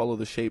follow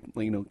the shape,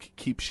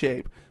 keep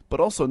shape, but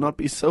also not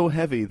be so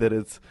heavy that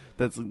it's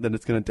going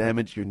to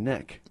damage your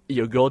neck,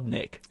 Your God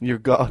neck. your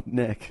God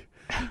neck.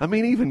 I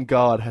mean, even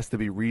God has to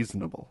be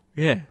reasonable,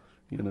 Yeah.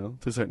 to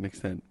a certain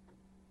extent.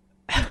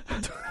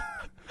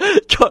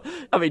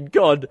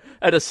 God,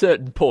 at a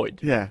certain point,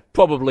 Yeah.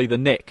 probably the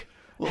neck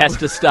has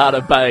to start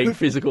obeying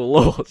physical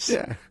laws.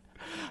 Yeah.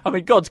 I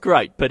mean, God's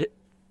great, but,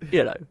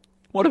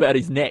 what about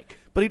his neck?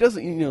 But he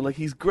doesn't,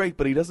 he's great,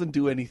 but he doesn't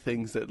do any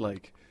things that,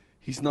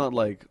 he's not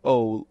like,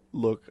 oh,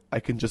 look, I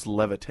can just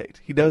levitate.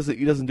 He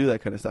doesn't do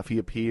that kind of stuff. He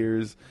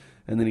appears,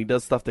 and then he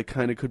does stuff that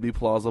kind of could be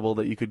plausible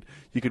that you could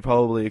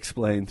probably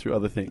explain through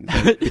other things.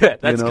 Yeah,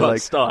 that's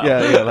God's style.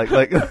 Yeah,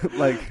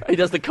 like He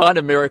does the kind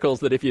of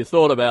miracles that if you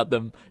thought about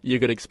them, you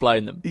could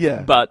explain them.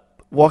 Yeah. But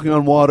walking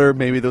on water,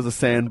 maybe there was a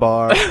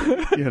sandbar,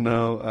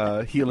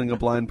 healing a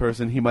blind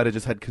person. He might have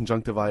just had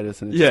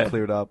conjunctivitis and it just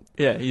cleared up.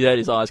 yeah, he had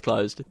his eyes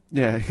closed.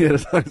 Yeah, he had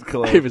his eyes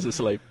closed. He was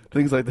asleep.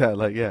 Things like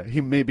that.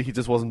 He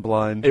just wasn't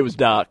blind. It was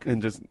dark.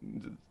 and just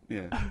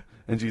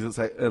and Jesus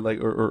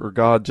or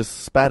God just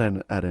spat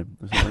at him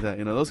or something like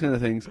that. Those kind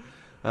of things.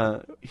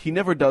 He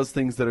never does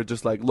things that are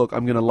just like, look,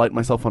 I'm gonna light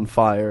myself on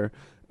fire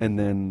and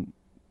then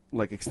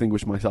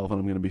extinguish myself and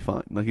I'm gonna be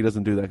fine. He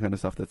doesn't do that kind of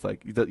stuff. That's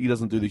he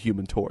doesn't do the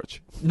Human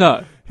Torch.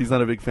 No. He's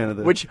not a big fan of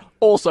that. Which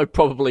also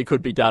probably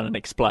could be done and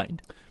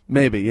explained.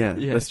 Maybe, yeah,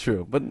 Yeah. that's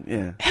true. But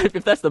yeah,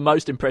 If that's the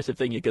most impressive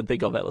thing you can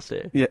think of,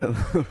 Alistair. yeah,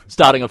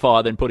 Starting a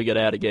fire, then putting it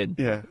out again.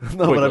 yeah.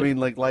 No, but I Quickly.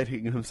 mean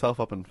lighting himself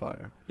up on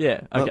fire.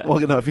 Yeah, okay. Well,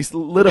 if he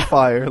lit a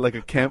fire like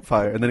a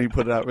campfire and then he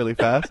put it out really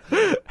fast,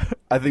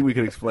 I think we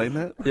could explain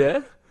that.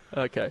 Yeah?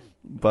 Okay.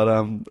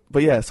 But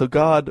yeah, so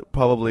God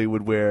probably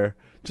would wear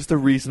just a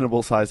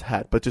reasonable size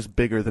hat, but just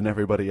bigger than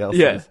everybody else's.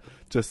 Yeah.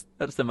 Just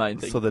That's the main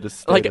thing. so that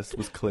his Like, status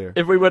was clear.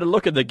 If we were to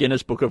look at the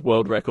Guinness Book of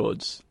World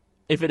Records,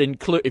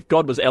 if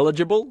God was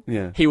eligible,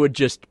 Yeah. he would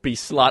just be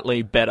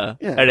slightly better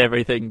Yeah. at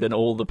everything than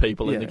all the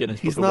people in the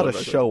Guinness He's Book not of a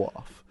World show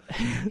off.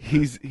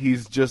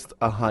 he's just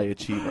a high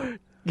achiever.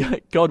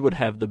 Records. God would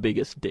have the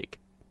biggest dick.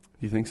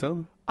 You think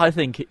so? I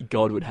think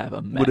God would have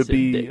a massive Would it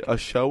be dick. a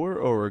shower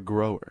or a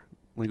grower?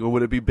 Or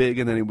would it be big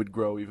and then it would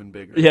grow even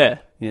bigger? Yeah.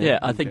 Yeah,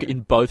 I think okay.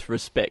 in both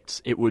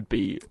respects it would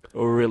be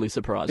really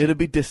surprising. It'd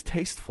be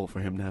distasteful for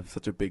him to have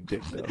such a big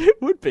dick, though.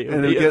 It would be. It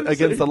And would be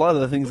against a lot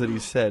of the things that he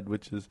said,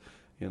 which is,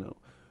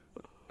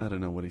 I don't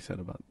know what he said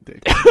about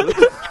dick.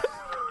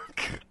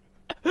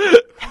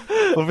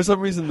 But for some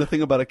reason, the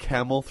thing about a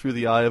camel through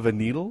the eye of a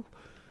needle,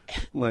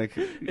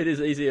 It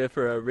is easier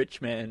for a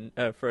rich man,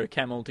 for a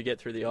camel to get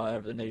through the eye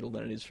of the needle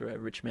than it is for a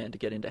rich man to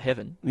get into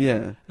heaven.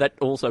 yeah, That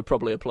also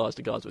probably applies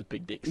to guys with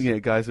big dicks. yeah,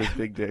 guys with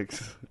big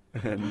dicks,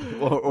 and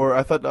or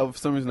I thought for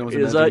some reason I was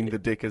It is imagining the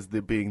dick as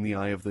being the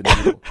eye of the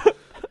needle.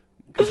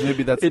 Because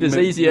maybe that's It is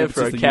maybe easier it's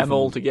for a just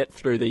camel euphemism. to get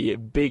through the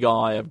big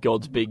eye of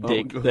God's big Oh,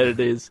 dick God. than it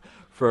is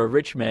for a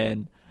rich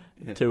man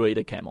Yeah. to eat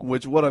a camel.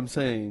 Which what I'm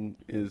saying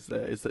is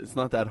that it's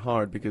not that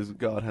hard because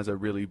God has a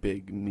really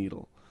big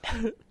needle.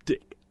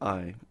 Dick.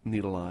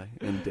 Needle eye,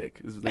 and dick.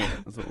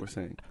 That's what we're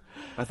saying.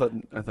 I thought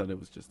it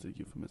was just a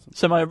euphemism.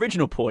 So my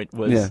original point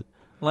was,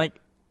 Yeah.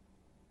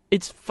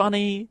 it's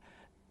funny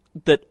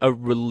that a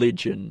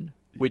religion,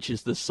 which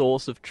is the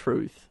source of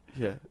truth,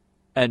 Yeah.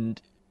 and,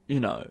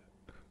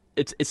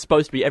 it's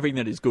supposed to be everything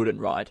that is good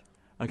and right,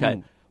 okay,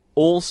 Mm.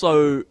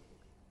 also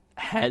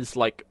has,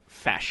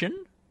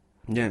 fashion,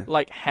 Yeah.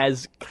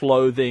 has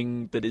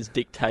clothing that is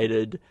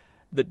dictated,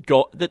 that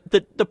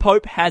the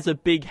Pope has a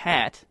big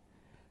hat,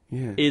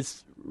 Yeah.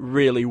 is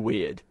really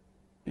weird.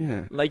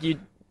 Yeah.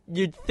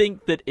 You'd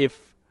think that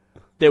if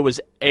there was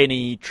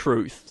any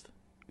truth,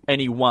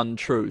 any one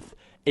truth,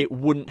 it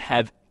wouldn't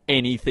have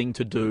anything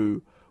to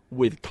do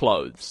with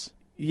clothes,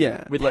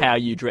 Yeah, with like, how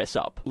you dress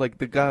up. like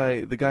the guy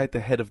at the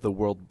head of the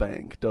World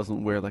Bank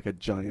doesn't wear like a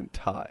giant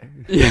tie.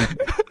 Yeah.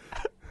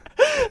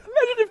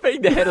 Imagine if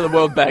being the head of the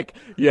World Bank,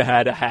 you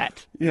had a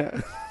hat.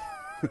 Yeah.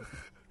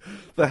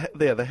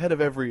 The head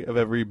of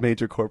every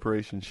major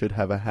corporation should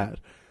have a hat.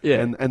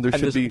 Yeah, and there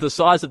should be the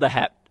size of the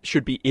hat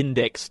should be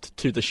indexed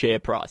to the share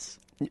price.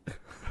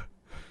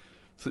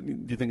 So do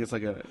you think it's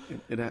like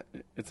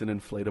it's an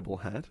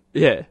inflatable hat?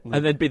 Yeah,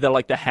 and there'd be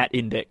the hat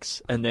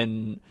index, and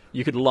then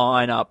you could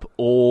line up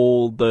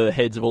all the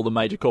heads of all the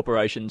major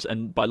corporations,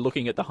 and by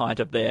looking at the height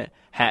of their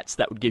hats,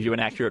 that would give you an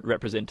accurate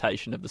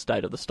representation of the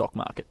state of the stock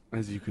market.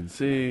 As you can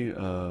see,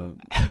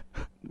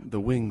 the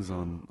wings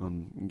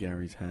on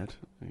Gary's hat.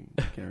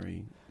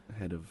 Gary,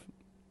 head of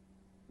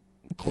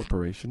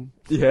corporation.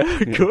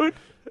 Yeah, good.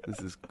 This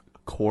is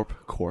Corp.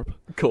 Corp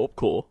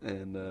core.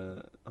 And,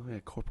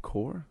 Corp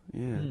Core?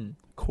 Yeah.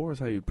 Core is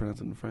how you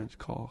pronounce it in French.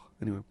 Corps.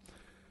 Anyway.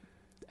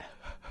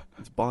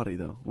 It's body,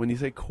 though. When you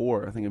say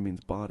core, I think it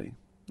means body.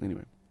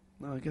 Anyway.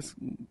 No, I guess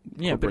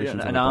Yeah, but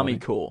corporations an have a army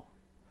body. core.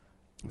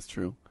 That's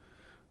true.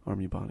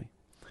 Army body.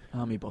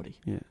 Army body.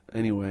 Yeah.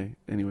 Anyway.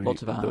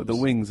 Lots of The arms.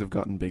 wings have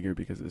gotten bigger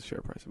because the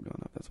share price have gone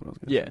up. That's what I was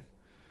going to Yeah. say.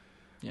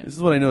 Yeah. This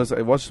is what I noticed.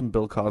 I watched some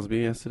Bill Cosby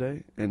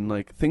yesterday,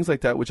 and things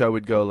like that, which I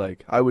would go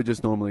I would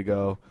just normally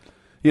go,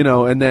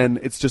 and then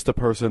it's just a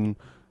person,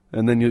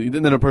 and then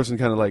then a person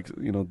kind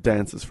of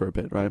dances for a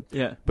bit, right?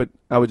 Yeah. But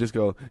I would just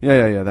go,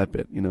 yeah, that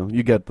bit,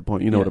 you get the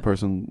point. You know Yeah. what a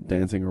person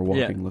dancing or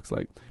walking Yeah. looks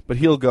like. But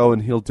he'll go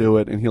and he'll do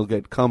it, and he'll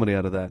get comedy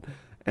out of that.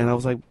 And I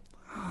was like,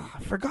 I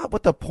forgot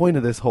what the point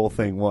of this whole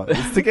thing was.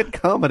 It's to get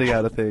comedy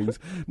out of things,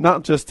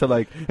 not just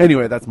to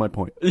anyway, that's my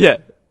point. Yeah.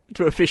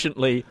 To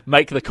efficiently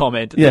make the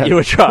comment Yeah. that you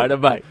were trying to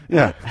make.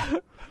 Yeah.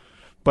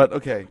 But,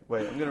 okay,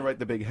 wait, I'm going to write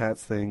the big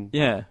hats thing.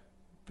 Yeah.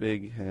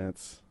 Big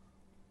hats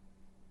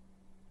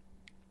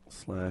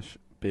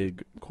 /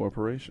 big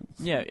corporations.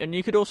 Yeah, and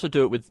you could also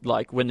do it with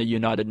when the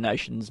United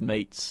Nations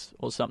meets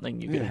or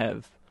something. You could Yeah.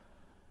 have,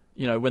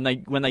 when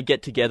they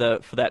get together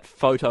for that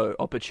photo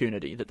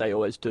opportunity that they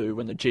always do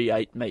when the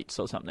G8 meets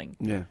or something.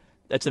 Yeah.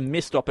 That's a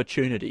missed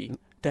opportunity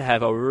to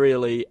have a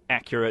really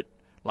accurate,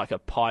 a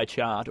pie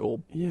chart or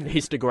Yeah.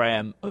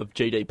 histogram of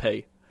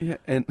GDP. Yeah,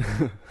 and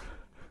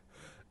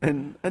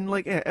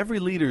every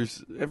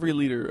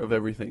leader of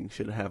everything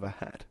should have a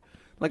hat.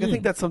 I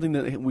think that's something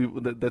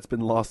that's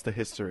been lost to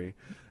history,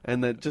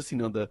 and that just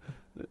the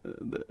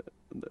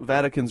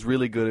Vatican's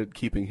really good at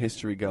keeping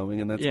history going,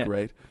 and that's Yeah.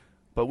 great.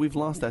 But we've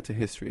lost that to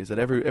history. Is that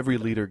every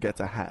leader gets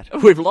a hat?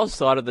 We've lost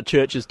sight of the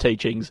church's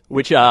teachings,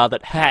 which are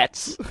that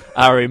hats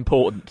are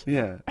important.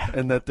 Yeah,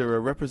 and that they're a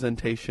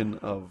representation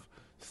of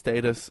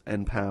status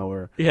and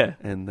power. Yeah.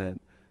 and that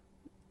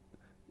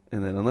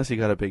unless you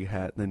got a big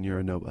hat, then you're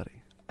a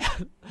nobody,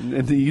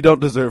 and you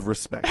don't deserve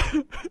respect.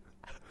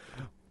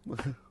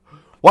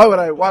 Why would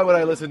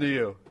I listen to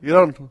you? You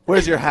don't.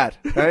 Where's your hat?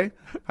 Hey,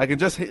 I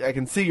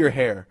can see your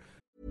hair.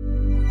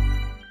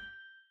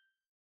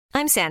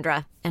 I'm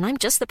Sandra, and I'm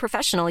just the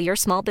professional your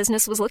small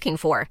business was looking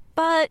for.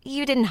 But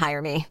you didn't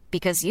hire me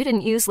because you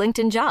didn't use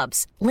LinkedIn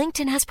Jobs.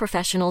 LinkedIn has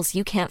professionals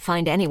you can't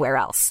find anywhere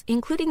else,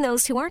 including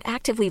those who aren't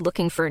actively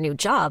looking for a new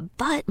job,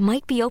 but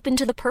might be open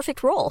to the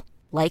perfect role,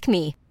 like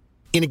me.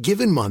 In a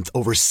given month,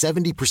 over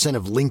 70%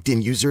 of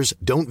LinkedIn users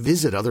don't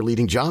visit other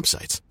leading job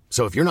sites.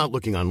 So if you're not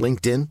looking on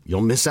LinkedIn,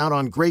 you'll miss out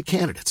on great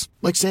candidates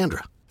like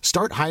Sandra.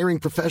 Start hiring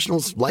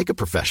professionals like a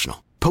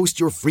professional. Post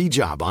your free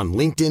job on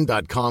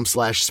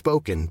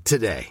linkedin.com/spoken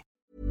today.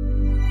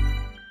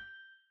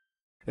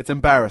 It's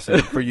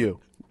embarrassing for you.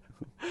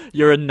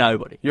 You're a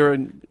nobody. You're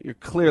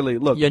clearly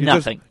look. You're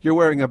nothing. You're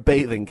wearing a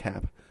bathing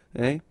cap,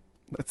 eh?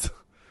 That's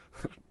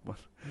what.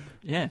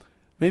 Yeah.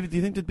 Maybe do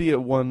you think there'd be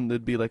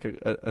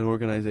an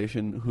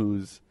organization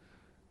whose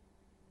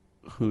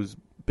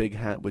big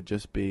hat would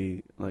just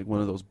be one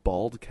of those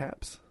bald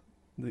caps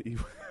that you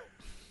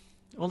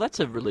Well, that's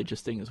a religious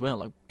thing as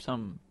well.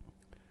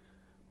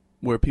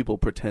 where people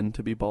pretend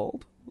to be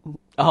bald?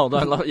 Oh,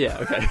 no, yeah,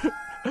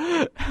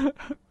 okay.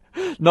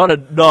 Not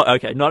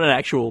an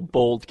actual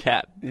bald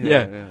cap.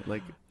 Yeah.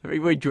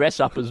 We dress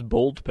up as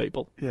bald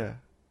people. Yeah.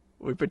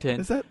 We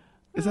pretend. Is that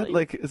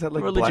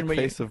religion where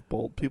you- blackface of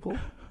bald people?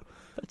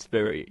 That's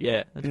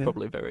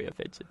probably very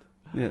offensive.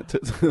 Yeah.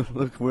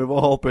 Look, we're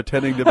all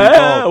pretending to be Hey,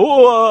 bald.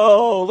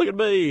 whoa, look at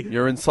me.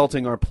 You're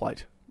insulting our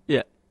plight.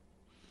 Yeah.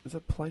 Is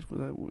that plight? Was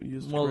that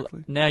used Well,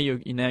 correctly? now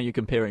you're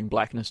comparing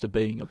blackness to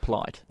being a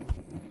plight.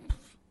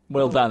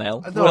 Well done,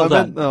 Al. No, well I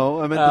done.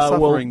 meant the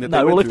suffering that they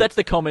no, went well, if through. that's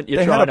the comment you're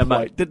They trying had to a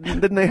plight. make.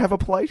 Didn't they have a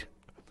plight?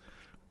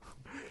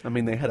 I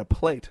mean, they had a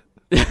plate.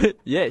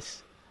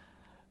 Yes.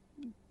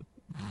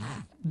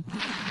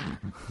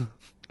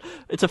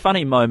 It's a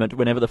funny moment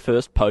whenever the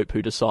first pope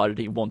who decided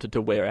he wanted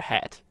to wear a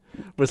hat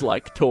was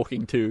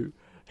talking to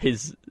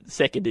his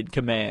second in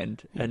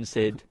command and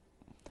said,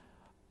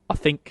 I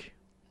think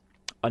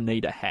I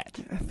need a hat.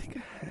 I think a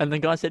hat. And the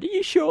guy said, are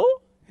you sure?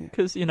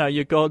 Because,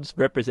 you're God's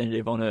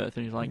representative on earth.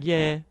 And he's like,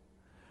 yeah.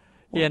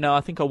 Yeah, no,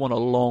 I think I want a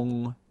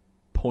long,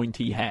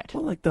 pointy hat.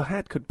 Well, the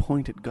hat could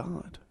point at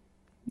God.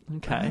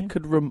 Okay. That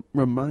could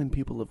remind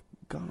people of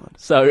God.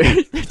 So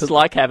it's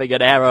like having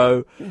an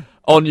arrow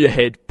on your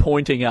head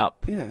pointing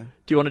up. Yeah.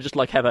 Do you want to just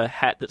like have a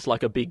hat that's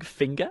like a big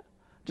finger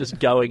just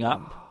going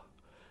up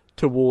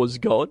towards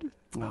God?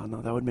 Oh,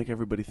 no, that would make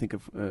everybody think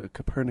of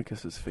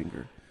Copernicus's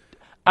finger.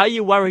 Are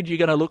you worried you're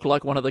going to look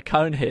like one of the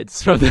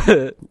Coneheads from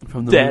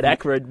the Dan movie?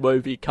 Aykroyd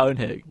movie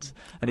Coneheads?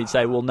 And he'd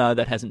say, well, no,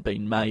 that hasn't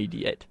been made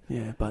yet.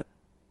 Yeah, but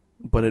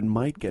it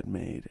might get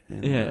made.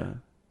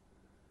 And,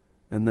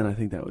 and then I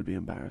think that would be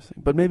embarrassing.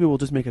 But maybe we'll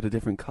just make it a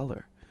different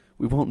color.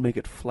 We won't make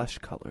it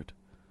flesh-colored.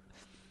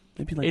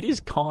 Maybe like It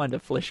is kind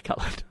of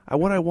flesh-coloured.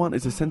 what I want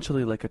is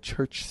essentially like a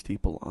church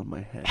steeple on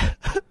my head.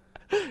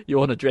 You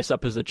want to dress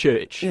up as a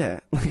church. Yeah,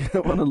 like I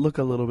want to look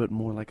a little bit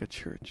more like a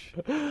church.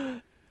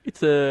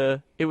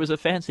 It was a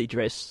fancy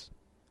dress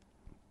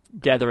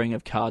gathering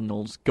of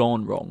cardinals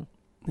gone wrong.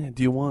 Yeah,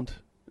 do you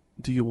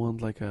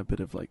want like a bit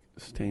of like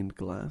stained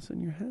glass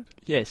in your head?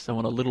 Yes, I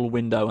want a little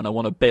window and I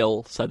want a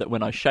bell so that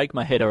when I shake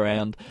my head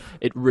around,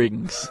 it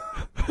rings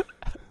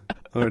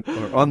or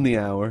on the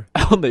hour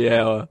on the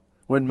hour.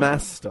 when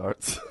mass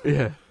starts.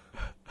 Yeah.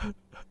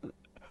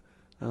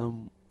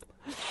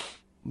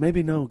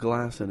 Maybe no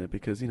glass in it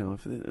because, it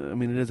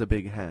is a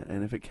big hat,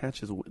 and if it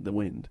catches the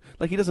wind,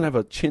 like he doesn't have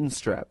a chin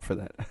strap for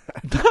that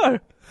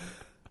hat.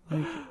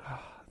 No.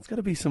 It's got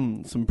to be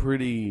some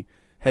pretty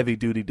heavy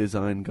duty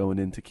design going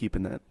into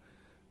keeping that.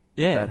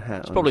 Yeah. That hat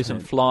There's on probably his some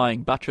head.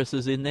 flying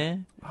buttresses in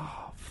there.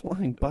 Oh,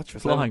 flying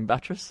buttress. Flying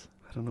buttress.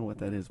 I don't know what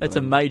that is. That's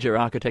but a major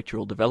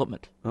architectural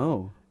development.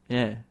 Oh,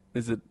 Yeah.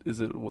 is it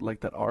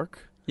like that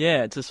arc?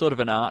 Yeah, it's a sort of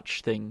an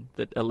arch thing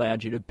that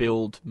allowed you to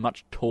build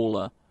much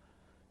taller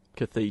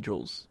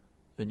cathedrals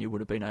than you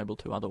would have been able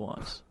to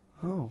otherwise.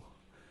 Oh,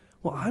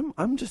 well,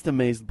 I'm just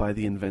amazed by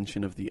the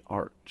invention of the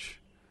arch.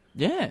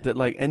 Yeah. That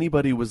like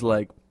anybody was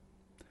like,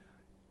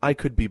 I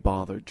could be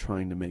bothered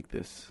trying to make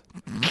this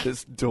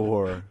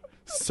door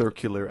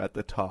circular at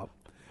the top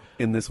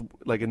in this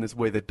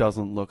way that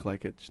doesn't look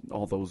like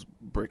all those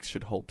bricks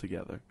should hold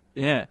together.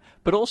 Yeah,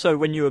 but also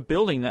when you were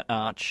building that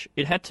arch,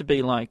 it had to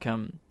be like,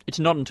 it's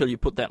not until you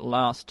put that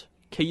last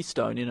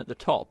keystone in at the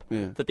top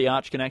that the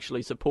arch can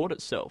actually support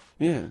itself.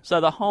 Yeah. So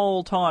the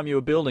whole time you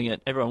were building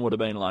it, everyone would have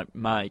been like,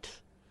 mate,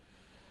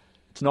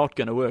 it's not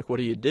going to work. What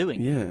are you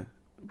doing? Yeah.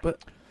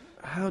 But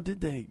how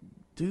did they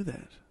do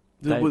that?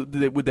 They-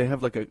 Would they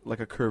have like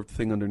a curved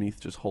thing underneath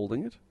just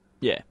holding it?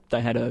 Yeah, they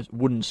had a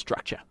wooden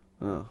structure.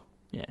 Oh.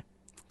 Yeah.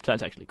 So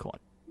it's actually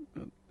quite,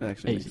 It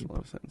actually Easy. makes a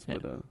lot of sense. Yeah.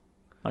 But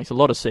makes a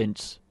lot of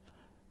sense.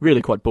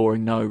 Really quite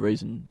boring, no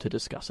reason to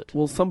discuss it.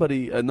 well,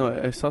 somebody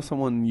I saw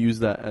someone use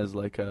that as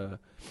like an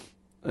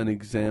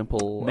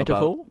example.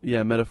 Metaphor?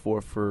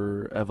 Metaphor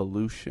for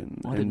evolution.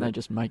 Why didn't they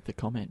just make the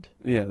comment?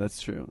 Yeah,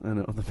 that's true. I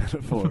know the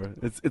metaphor.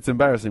 It's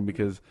embarrassing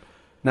because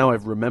now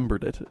I've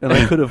remembered it, and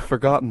I could have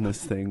forgotten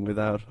this thing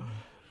without.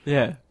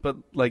 Yeah. But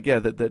like, yeah,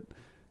 that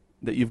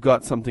you've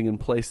got something in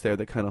place there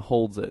that kind of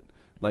holds it.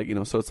 Like,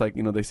 so it's like,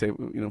 they say,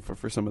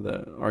 for some of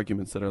the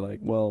arguments that are like,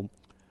 well,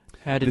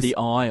 How did This- the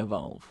eye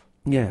evolve?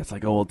 yeah, it's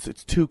like, oh,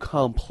 it's too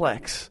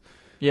complex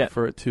Yeah.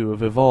 for it to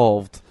have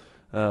evolved.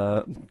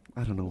 I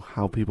don't know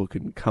how people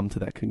can come to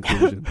that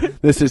conclusion.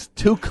 This is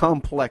too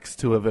complex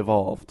to have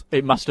evolved.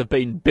 It must have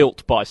been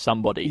built by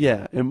somebody.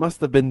 Yeah, it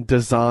must have been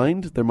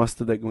designed. There must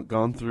have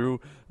gone through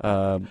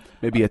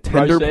maybe a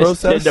tender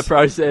process. Tender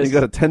process. They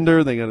got a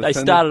tender. They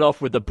started off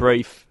with the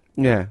brief.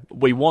 Yeah,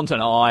 We want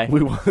an eye.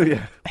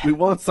 we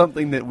want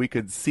something that we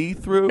could see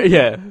through.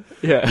 Yeah.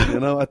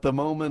 Yeah. At the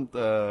moment,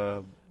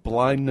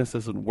 blindness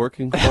isn't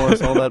working for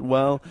us all that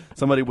well.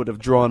 Somebody would have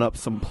drawn up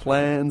some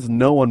plans.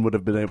 No one would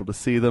have been able to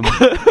see them.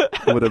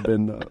 It would have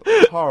been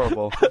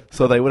horrible.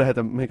 So they would have had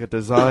to make a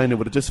design. It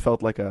would have just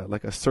felt like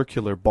a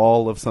circular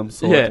ball of some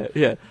sort. Yeah.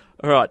 Yeah.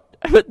 All right.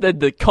 But then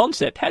the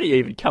concept, how do you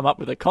even come up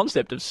with a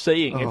concept of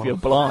seeing if you're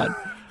blind?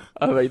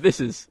 I mean, this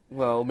is...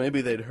 Well,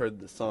 maybe they'd heard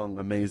the song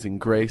Amazing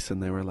Grace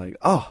and they were like,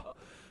 oh,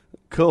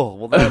 cool.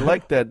 Well, I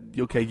like that.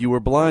 Okay, you were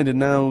blind and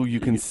now you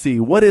can see.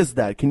 What is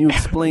that? Can you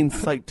explain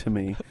sight to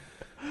me?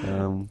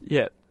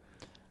 Yeah.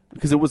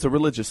 Because it was a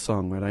religious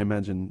song, right? I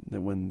imagine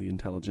that when the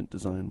intelligent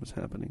design was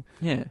happening.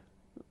 Yeah.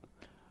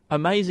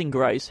 Amazing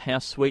Grace, how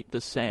sweet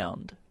the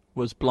sound.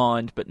 Was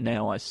blind, but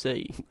now I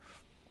see.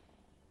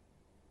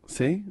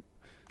 See?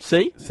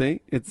 See?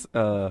 See? It's,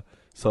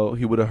 so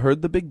he would have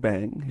heard the Big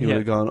Bang. He Yeah. would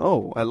have gone,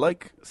 oh, I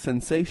like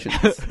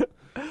sensations.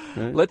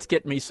 Right? Let's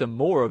get me some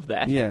more of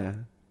that. Yeah.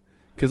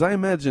 Because I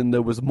imagine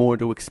there was more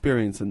to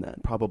experience in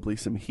that. Probably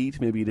some heat.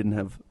 Maybe he didn't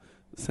have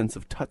a sense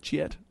of touch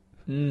yet.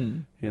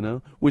 Mm.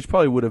 Which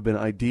probably would have been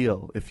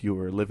ideal if you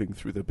were living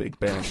through the Big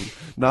Bang.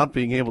 Not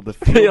being able to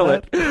feel Feel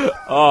it. it.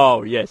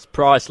 Oh, yes.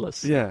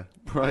 Priceless. Yeah,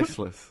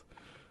 priceless.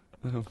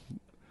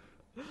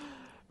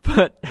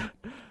 But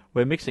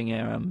we're mixing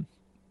our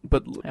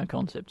But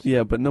concepts.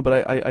 yeah, but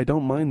I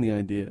don't mind the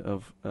idea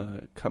of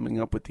coming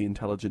up with the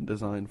intelligent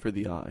design for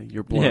the eye.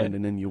 You're blind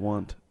and then you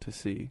want to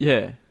see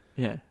Yeah.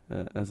 Yeah.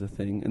 as a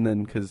thing. And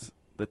then because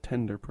the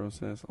tender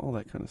process, all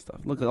that kind of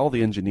stuff. Look, all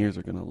the engineers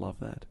are going to love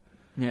that.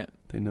 Yeah.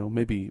 They know.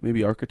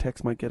 Maybe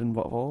architects might get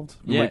involved.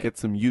 We Yeah. might get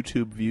some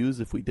YouTube views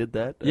if we did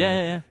that.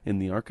 Yeah. In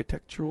the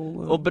architectural.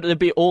 Well, but there'd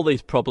be all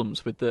these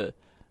problems with the.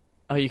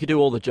 Oh, you could do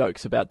all the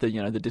jokes about the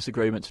the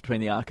disagreements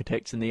between the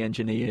architects and the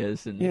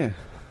engineers, and yeah.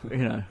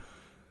 you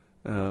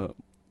know.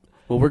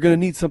 Well, we're going to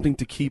need something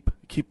to keep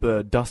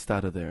dust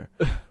out of there.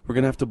 We're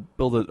going to have to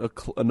build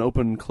an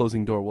open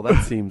closing door. Well,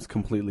 that seems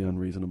completely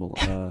unreasonable.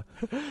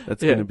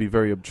 That's going to be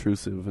very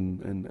obtrusive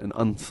and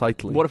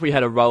unsightly. What if we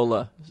had a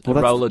roller door?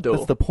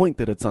 That's the point,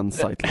 that it's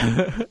unsightly.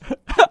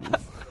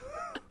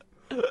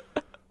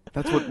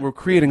 That's what we're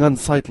creating,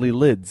 unsightly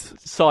lids.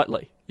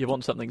 Sightly. You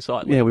want something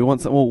sightly. Yeah, we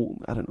want some. Well,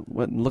 I don't know.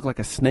 What, look like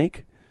a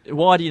snake?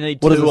 Why do you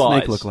need What two does a eyes?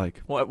 snake look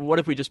like? What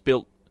if we just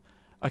built?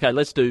 Okay,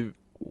 let's do.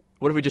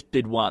 What if we just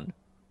did one?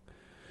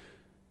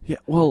 Yeah.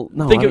 Well,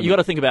 no. You got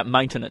to think about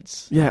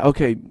maintenance. Yeah.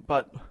 Okay.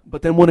 But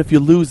then what if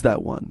you lose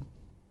that one?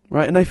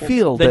 Right. And I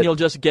feel then that you'll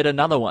just get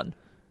another one.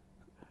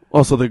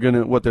 also they're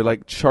they're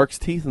like shark's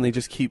teeth, and they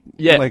just keep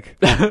like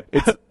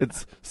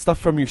it's stuff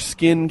from your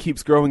skin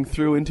keeps growing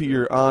through into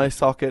your eye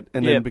socket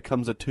and then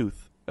becomes a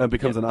tooth.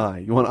 Becomes an eye.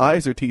 You want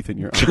eyes or teeth in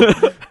your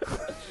eye?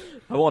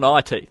 I want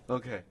eye teeth.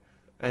 Okay.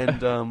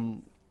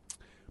 And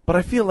but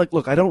I feel like,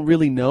 look, I don't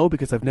really know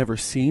because I've never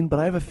seen, but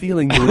I have a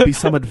feeling there would be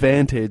some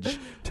advantage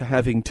to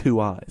having two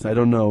eyes. I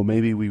don't know.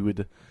 Maybe we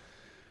would.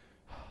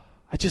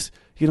 I just,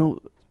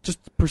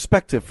 just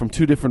perspective from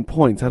two different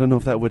points. I don't know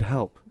if that would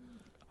help.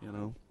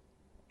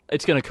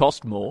 It's going to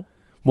cost more.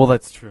 Well,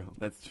 that's true.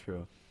 That's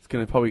true. It's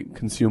going to probably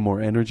consume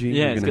more energy.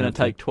 Yeah, it's going to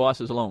take twice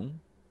as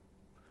long.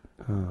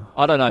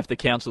 I don't know if the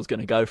council's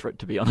going to go for it,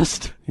 to be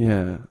honest.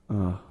 Yeah.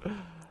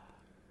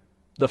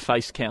 The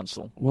face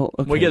council. Well,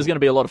 okay. There's going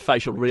to be a lot of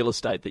facial real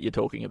estate that you're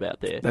talking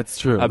about there. That's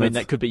true. I mean,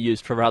 that could be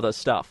used for other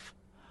stuff.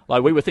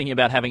 Like, we were thinking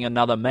about having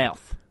another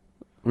mouth.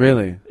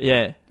 Really?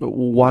 Yeah. But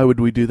why would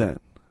we do that?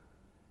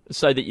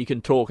 So that you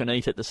can talk and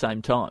eat at the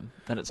same time.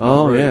 And it's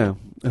not rude. Yeah.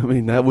 I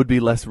mean, that would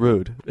be less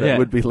rude. That Yeah.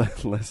 would be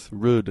less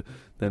rude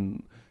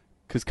than...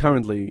 Because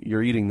currently,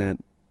 you're eating that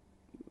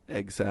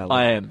egg salad.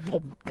 I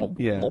am.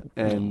 Yeah,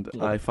 and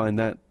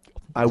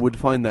I would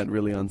find that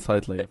really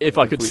unsightly. If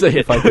I could see it.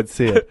 If I could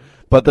see it.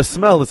 But the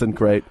smell isn't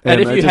great. And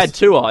if you had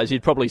two eyes,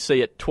 you'd probably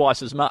see it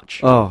twice as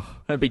much. Oh.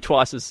 It'd be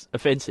twice as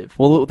offensive.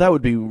 Well, that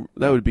would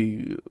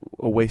be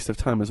a waste of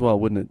time as well,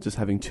 wouldn't it? Just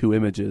having two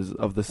images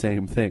of the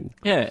same thing.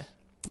 Yeah.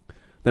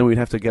 Then we'd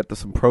have to get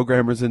some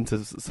programmers in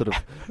to sort of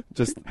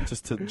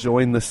just to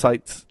join the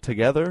sites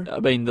together.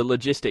 I mean, the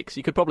logistics.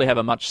 You could probably have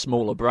a much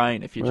smaller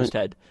brain if you just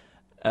had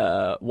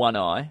one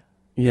eye.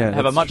 Yeah,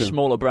 have a much true.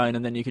 smaller brain,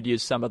 and then you could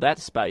use some of that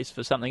space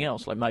for something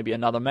else, like maybe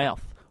another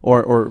mouth.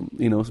 Or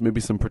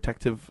maybe some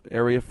protective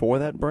area for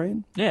that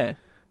brain. Yeah.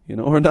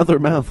 Or another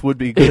mouth would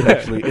be good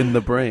actually in the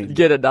brain.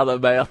 Get another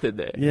mouth in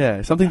there.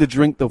 Yeah, something to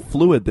drink the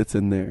fluid that's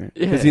in there.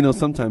 Because Yeah.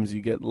 Sometimes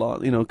you get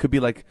lost. It could be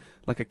like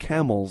a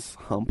camel's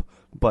hump,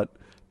 but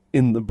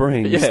in the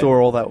brain you Yeah.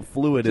 store all that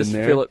fluid Just in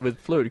there. fill it with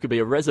fluid. It could be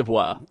a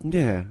reservoir.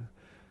 Yeah,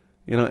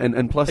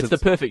 and plus It's the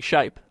perfect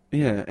shape.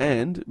 Yeah,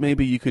 and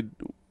maybe you could.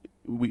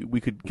 We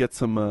could get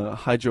some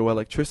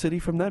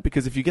hydroelectricity from that,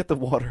 because if you get the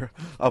water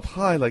up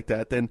high like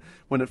that, then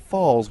when it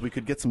falls, we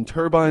could get some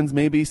turbines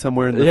maybe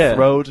somewhere in the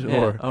throat,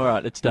 or all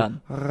right, it's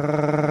done.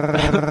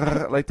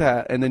 like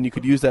that, and then you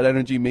could use that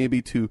energy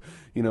maybe to,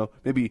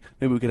 maybe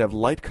we could have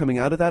light coming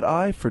out of that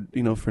eye for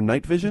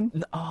night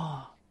vision.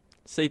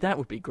 See, that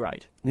would be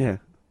great. Yeah,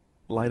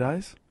 light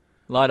eyes.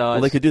 Light eyes.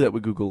 Well, they could do that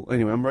with Google.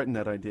 Anyway, I'm writing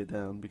that idea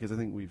down because I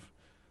think we've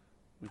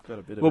got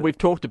a bit of. Well, it. we've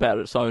talked about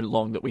it so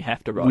long that we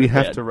have to write. We it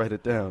have down. to write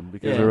it down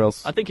because, Yeah. or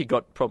else. I think it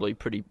got probably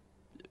pretty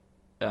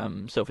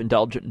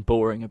self-indulgent and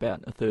boring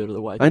about a third of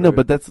the way through. I know,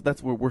 but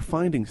that's where we're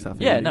finding stuff.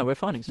 Yeah, Andy. no, we're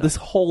finding stuff. This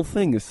whole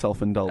thing is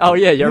self-indulgent. Oh,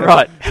 yeah, you're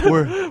right.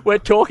 We're We're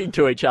talking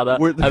to each other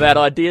about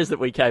ideas that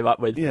we came up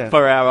with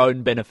for our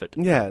own benefit.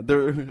 yeah,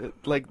 they're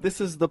like this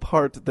is the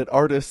part that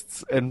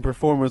artists and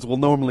performers will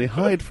normally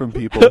hide from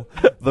people: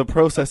 the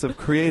process of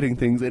creating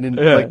things and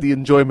like the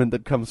enjoyment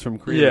that comes from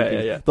creating. Yeah,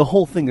 things. yeah. The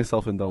whole thing is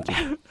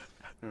self-indulgent.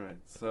 All right,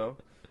 so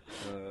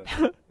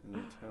intelligent.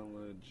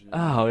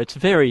 Oh, it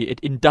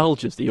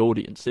indulges the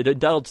audience. It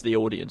indulged the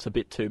audience a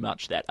bit too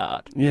much, that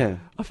art. Yeah.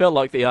 I felt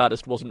like the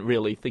artist wasn't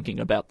really thinking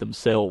about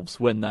themselves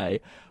when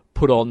they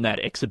put on that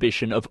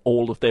exhibition of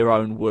all of their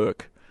own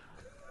work.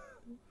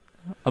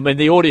 I mean,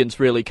 the audience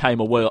really came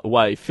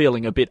away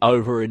feeling a bit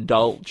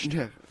overindulged.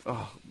 Yeah.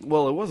 Oh,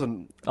 well, it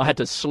wasn't. I had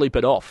to sleep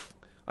it off.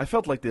 I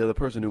felt like the other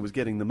person who was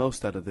getting the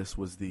most out of this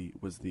was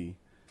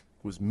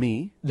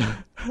me,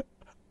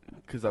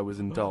 because I was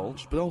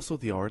indulged, but also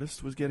the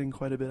artist was getting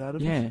quite a bit out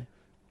of it. Yeah.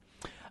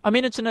 I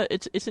mean, it's an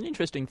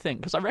interesting thing,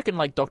 because I reckon,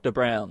 like, Dr.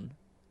 Brown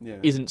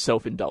isn't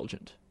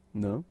self-indulgent.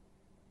 No?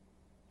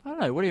 I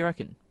don't know, what do you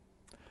reckon?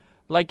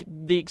 Like,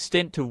 the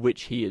extent to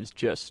which he is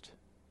just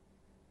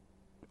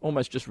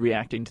almost just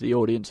reacting to the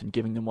audience and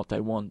giving them what they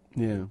want.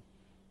 Yeah.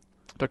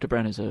 Dr.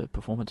 Brown is a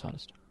performance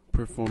artist.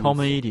 Performance.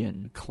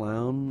 Comedian.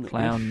 Clown.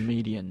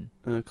 Median.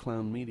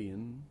 Clown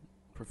median.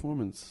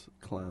 Performance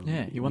clown.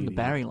 Yeah, he won the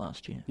median. Barry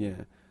last year.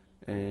 Yeah.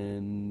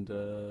 and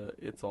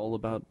it's all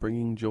about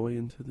bringing joy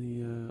into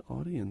the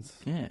audience.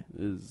 Yeah.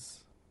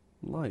 Is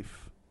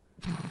life.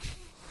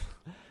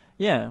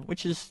 Yeah,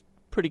 which is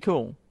pretty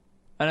cool.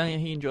 And I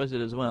think he enjoys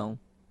it as well.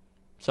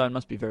 So it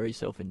must be very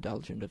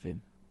self-indulgent of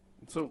him.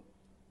 So,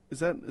 is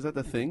that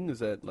the thing? Is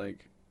that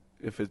like,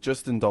 if it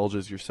just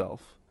indulges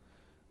yourself,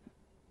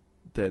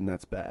 then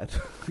that's bad,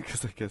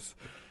 because I guess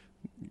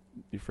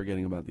you're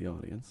forgetting about the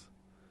audience.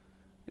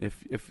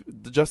 If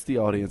just the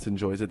audience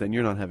enjoys it, then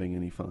you're not having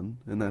any fun,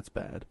 and that's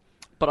bad.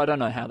 But I don't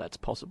know how that's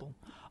possible.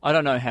 I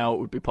don't know how it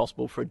would be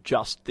possible for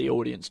just the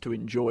audience to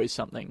enjoy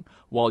something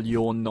while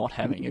you're not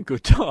having a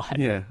good time.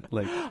 Yeah,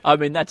 like I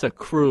mean, that's a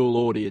cruel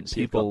audience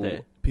you've got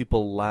there.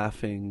 people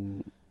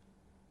laughing.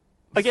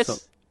 I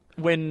guess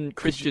when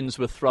Christians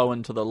were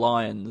thrown to the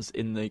lions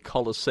in the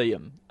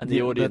Colosseum and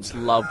the audience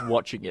loved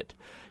watching it,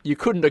 you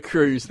couldn't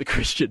accuse the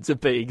Christians of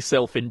being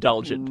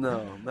self-indulgent.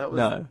 No, that was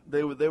No.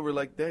 They were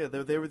like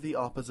they were the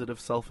opposite of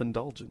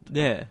self-indulgent.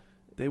 Yeah,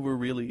 That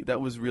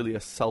was really a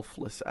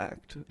selfless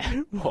act.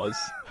 it was.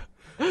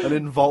 An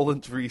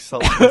involuntary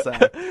selfless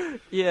act.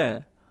 Yeah.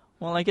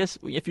 Well, I guess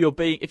if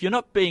you're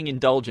not being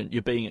indulgent,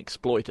 you're being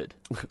exploited.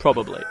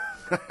 Probably.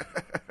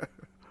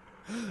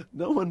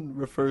 No one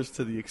refers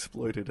to the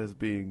exploited as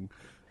being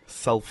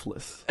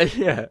selfless,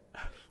 Yeah.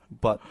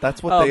 but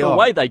that's what they the are.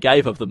 way they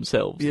gave of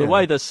themselves, Yeah. the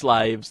way the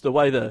slaves, the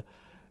way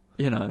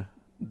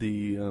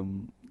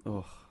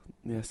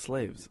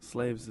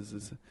Slaves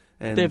is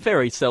and they're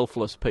very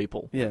selfless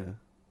people. yeah.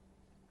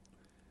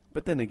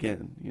 But then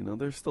again,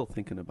 they're still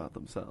thinking about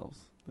themselves.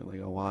 They're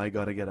like, oh, I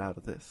gotta get out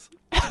of this.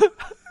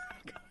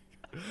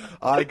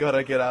 I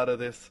gotta get out of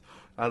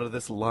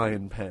this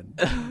lion pen.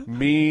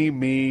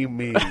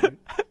 Me.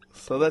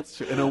 So that's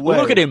true. In a way.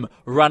 Well, look at him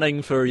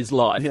running for his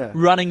life. Yeah.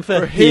 Running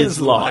for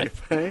his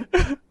life. Eh?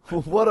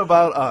 Well, what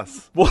about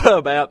us? What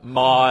about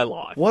my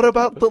life? What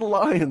about the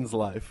lion's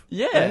life?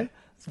 Yeah. Eh?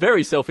 It's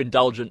very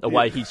self-indulgent the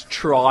way he's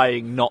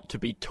trying not to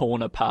be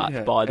torn apart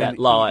Yeah, by that and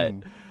lion.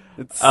 eaten.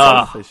 It's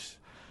selfish.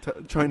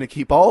 Trying to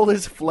keep all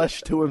his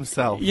flesh to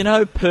himself.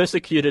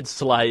 Persecuted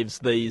slaves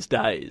these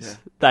days,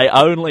 they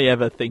only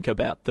ever think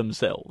about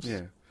themselves.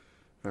 Yeah.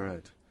 All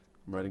right.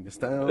 I'm writing this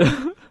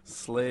down.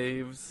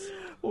 Slaves.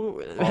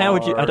 How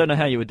would you? I don't know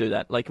how you would do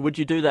that. Like, would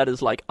you do that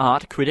as like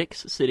art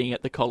critics sitting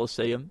at the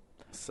Colosseum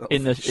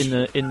in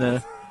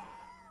the?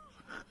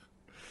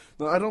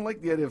 No, I don't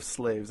like the idea of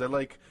slaves. I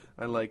like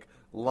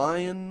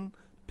lion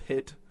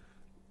pit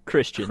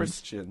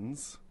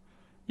Christians.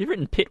 You've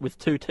written Pitt with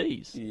 2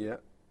 T's. Yeah.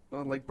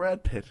 Oh, like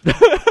Brad Pitt.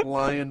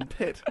 Lion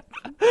Pitt.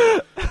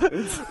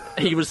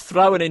 He was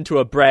thrown into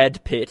a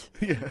Brad pit,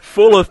 Yeah.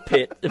 full of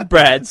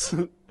Brads,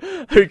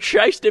 who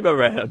chased him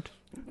around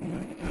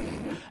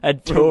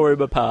and tore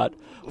him apart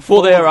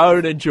for their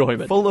own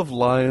enjoyment. Full of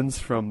lions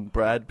from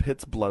Brad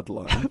Pitt's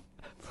bloodline.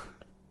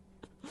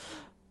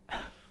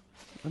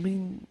 I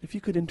mean, if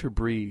you could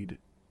interbreed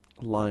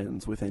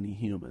lions with any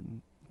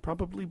human,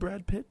 probably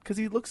Brad Pitt, because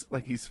he looks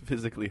like he's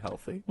physically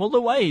healthy. Well,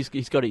 the way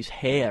he's got his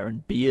hair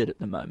and beard at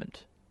the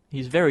moment,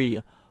 he's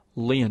very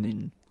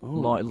leonine.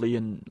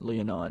 Leonine.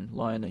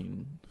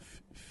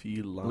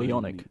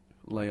 Leonic.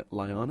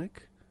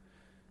 Lionic?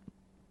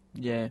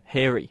 Yeah,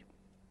 hairy.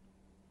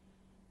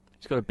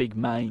 He's got a big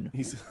mane.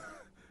 He's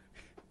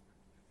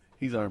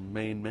our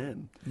main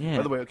man. Yeah.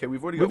 By the way, okay,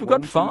 we've already We've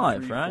got got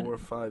 5, 3, right? 4,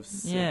 5,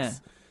 6. Yeah.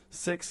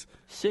 6.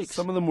 6.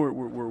 Some of them were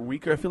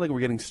weaker. I feel like we're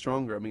getting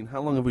stronger. I mean,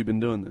 how long have we been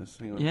doing this?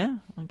 Hang on. Yeah?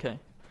 Okay.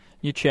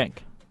 You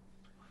check.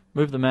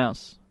 Move the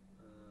mouse.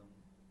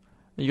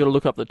 You got to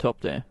look up the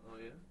top there. Oh,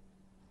 yeah?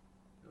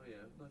 Oh, yeah.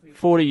 I think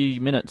 40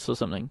 minutes or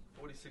something.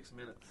 46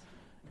 minutes.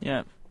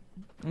 Yeah.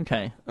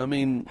 Okay. I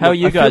mean, How are look,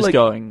 you I feel guys like-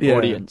 going, yeah,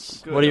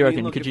 audience? good. What do you I mean,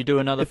 reckon? look, Could you do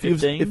another if you've-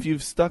 15? If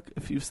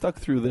you've stuck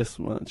through this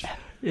much,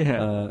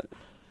 Yeah.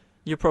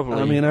 You're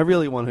probably... I mean, I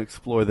really want to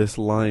explore this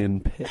lion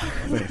pit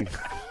thing.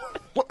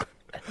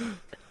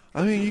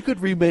 I mean, you could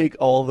remake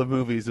all the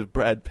movies of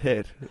Brad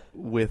Pitt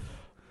with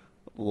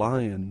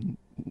lion,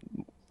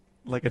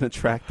 like an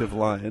attractive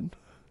lion.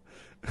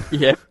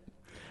 Yeah.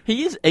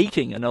 He is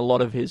eating in a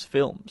lot of his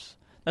films.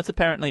 That's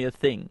apparently a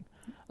thing,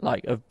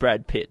 like, of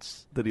Brad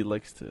Pitt's. That he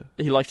likes to.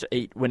 He likes to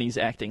eat when he's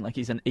acting, like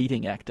he's an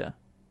eating actor.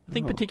 I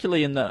think Oh.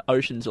 particularly in the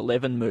Ocean's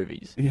 11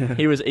 movies, Yeah.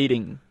 he was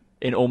eating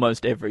in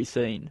almost every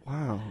scene.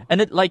 Wow. And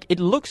it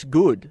looks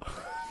good.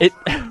 It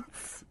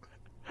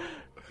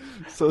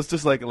So it's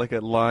just like a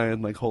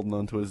lion like holding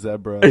onto a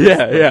zebra. Yeah,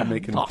 like, yeah.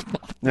 Making.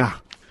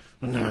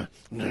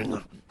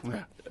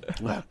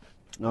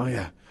 Oh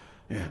yeah,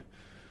 yeah.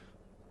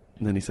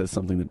 And then he says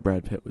something that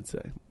Brad Pitt would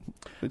say.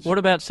 Which, What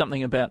about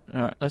something about...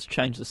 All right, let's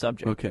change the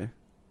subject. Okay.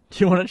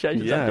 Do you want to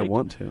change the Yeah, I subject?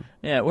 want to.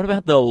 Yeah, what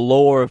about the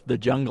law of the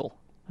jungle?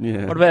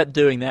 Yeah. What about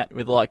doing that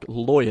with, like,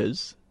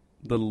 lawyers?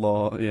 the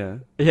law? Yeah.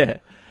 Yeah.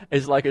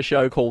 It's like a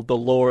show called The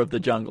Law of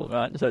the Jungle,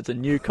 right? So it's a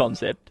new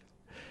concept.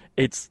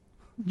 It's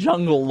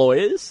jungle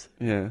lawyers,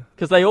 Yeah.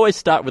 because they always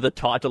start with the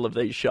title of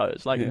these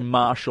shows, like Yeah.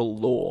 Martial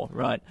Law,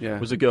 right? Yeah. It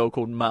was a girl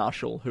called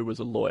Marshall who was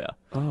a lawyer.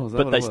 Oh, is that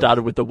But what they it was?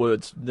 started with the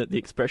words, the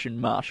expression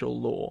martial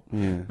law,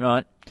 Yeah.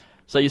 right?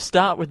 So you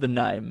start with the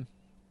name,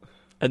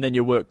 and then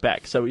you work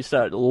back. So we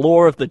start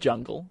Law of the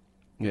Jungle,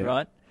 Yeah.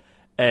 right?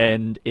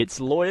 And it's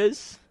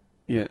lawyers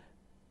Yeah.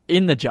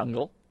 in the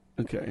jungle.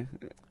 Okay.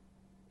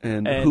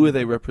 And And- who are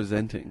they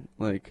representing?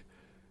 Like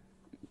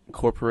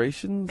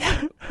corporations?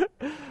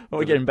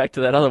 We're getting back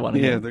to that other one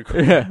Yeah, again.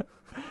 they're Yeah.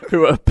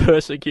 Who are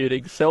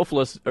persecuting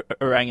selfless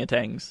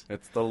orangutans.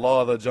 It's the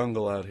law of the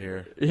jungle out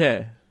here.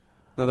 Yeah.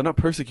 No, they're not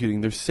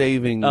persecuting. They're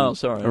saving Oh,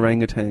 sorry.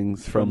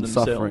 orangutans from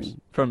themselves.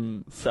 suffering.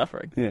 From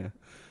suffering. Yeah.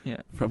 Yeah.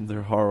 From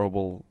their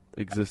horrible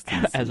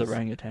existence. As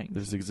orangutans.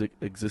 There's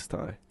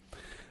existi.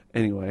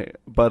 Anyway,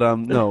 but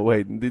no,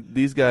 wait.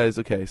 These guys,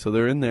 okay, so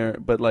they're in there,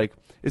 but like,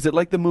 is it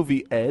like the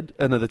movie Ed?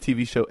 No, the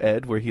TV show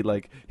Ed, where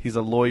he's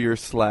a lawyer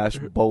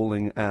 /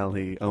 bowling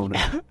alley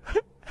owner.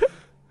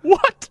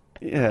 What?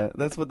 Yeah,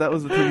 that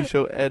was the TV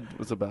show Ed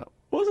was about.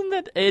 Wasn't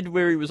that Ed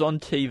where he was on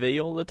TV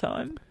all the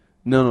time?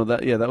 No,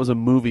 that was a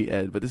movie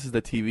Ed, but this is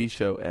the TV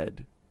show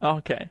Ed. Oh,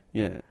 okay.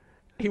 Yeah.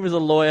 He was a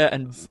lawyer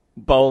and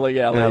bowling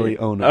alley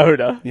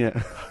owner.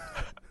 Yeah.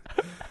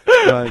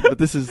 Right, but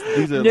these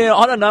are Yeah,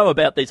 I don't know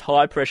about these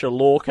high-pressure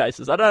law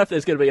cases. I don't know if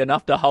there's going to be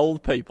enough to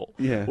hold people.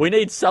 Yeah. We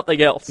need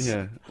something else.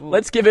 Yeah.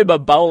 Let's give him a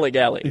bowling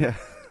alley. Yeah.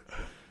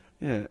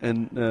 Yeah,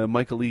 and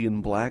Michael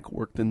Ian Black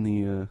worked in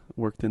the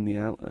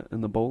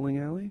in the bowling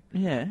alley,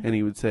 Yeah. and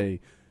he would say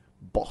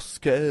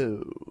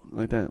 "Bosco"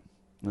 like that.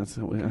 That's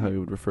how he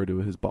would refer to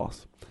his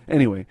boss.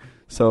 Anyway,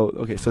 so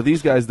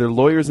these guys, they're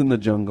lawyers in the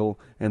jungle,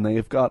 and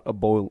they've got a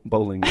bowling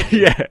alley.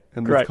 Yeah,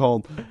 And great. it's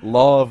called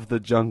Law of the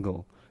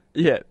Jungle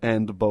Yeah.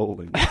 and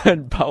Bowling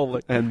And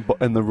bowling. and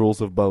the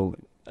rules of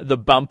bowling. The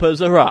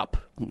bumpers are up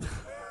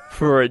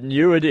for a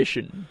new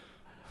edition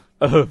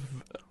of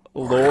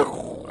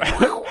Law...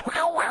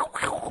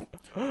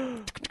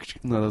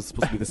 No, that's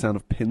supposed to be the sound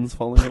of pins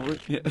falling over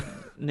it. Yeah,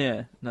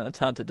 Yeah, no, it's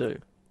hard to do.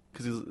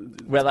 because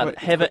Without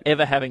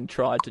ever having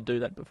tried to do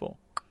that before.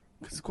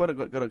 it's got a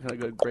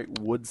great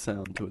wood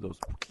sound to it. Those.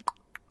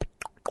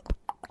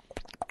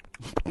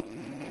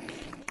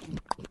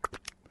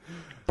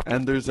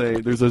 And there's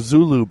a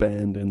Zulu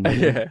band in there.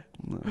 Yeah.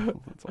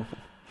 No, that's awful.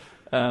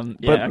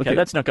 Yeah, okay. okay,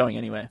 that's not going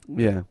anywhere.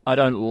 Yeah. I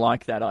don't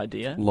like that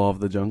idea. Law of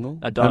the Jungle.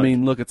 I don't. I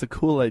mean, look, it's a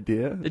cool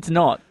idea. It's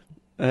not.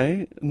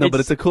 Eh? No, but It's-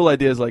 it's a cool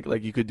idea. As like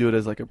you could do it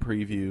as like a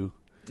preview.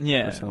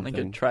 Yeah, Or like a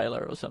something.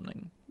 trailer or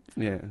something.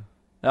 Yeah.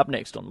 Up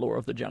next on Law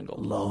of the Jungle.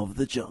 Law of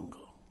the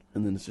Jungle.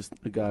 And then it's just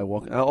a guy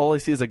walking. All I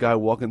see is a guy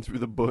walking through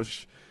the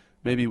bush,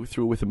 maybe with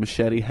a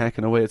machete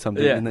hacking away at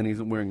something, Yeah. and then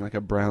he's wearing like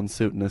a brown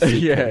suit and a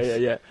suitcase.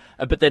 Yeah.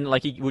 But then,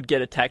 like, he would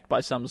get attacked by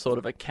some sort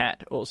of a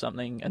cat or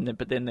something,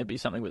 but then there'd be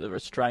something with a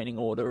restraining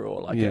order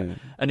or like Yeah.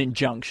 an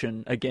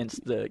injuction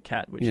against the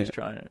cat, which is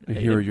trying to.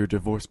 Here are your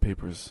divorce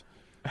papers,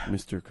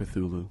 Mr.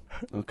 Cthulhu.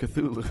 Oh,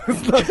 Cthulhu.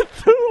 It's not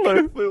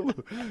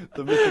Cthulhu.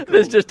 The mythical...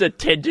 There's just a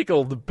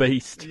tentacled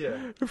beast Yeah.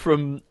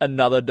 from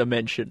another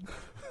dimension.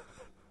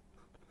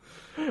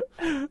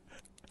 All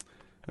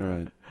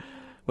right.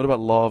 What about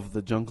Law of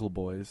the Jungle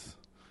Boys?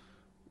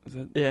 Is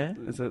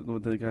that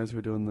what the guys who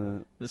are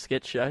doing The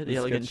sketch show, The The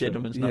Elegant sketch show,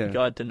 Gentleman's yeah.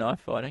 Guide to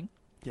Knife Fighting.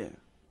 Yeah.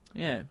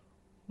 Yeah.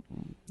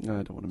 No,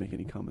 I don't want to make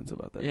any comments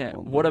about that. Yeah.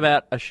 Well, What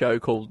about a show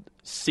called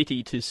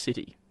City to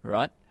City,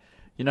 right?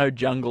 You know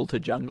Jungle to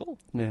Jungle?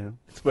 Yeah.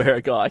 It's where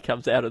a guy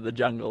comes out of the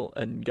jungle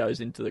and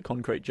goes into the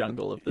concrete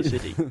jungle of the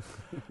city.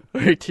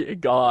 Where a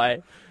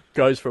guy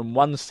goes from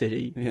one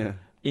city Yeah.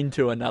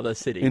 into another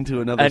city. Into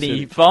another and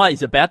city.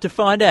 he's about to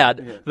find out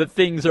that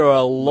things are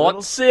a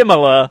lot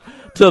similar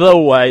to the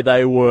way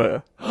they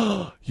were.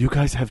 You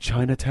guys have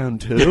Chinatown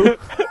too?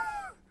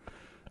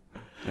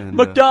 And,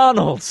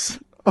 McDonald's!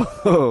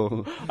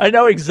 oh, I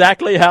know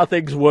exactly how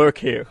things work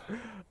here.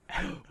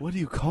 what do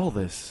you call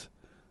this?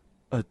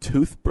 A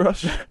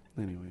toothbrush?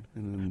 Anyway,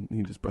 and then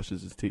he just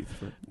brushes his teeth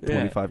for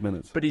 25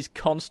 minutes. But he's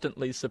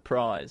constantly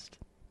surprised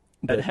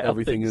That at how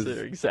everything things is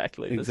are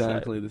exactly the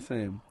same. the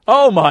same.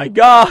 Oh my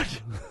god!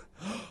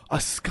 A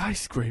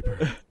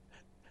skyscraper.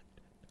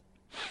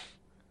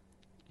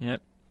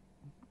 Yep.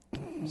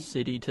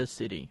 City to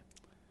city.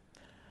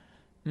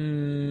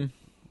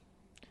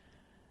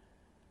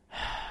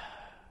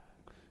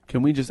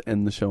 Can we just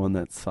end the show on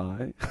that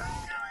sigh?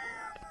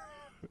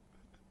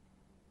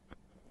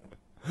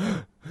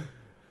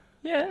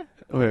 Yeah.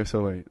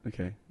 Wait.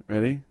 Okay.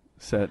 Ready?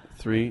 Set.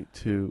 3,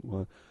 2,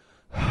 1.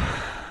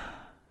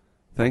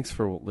 Thanks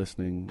for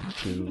listening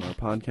to our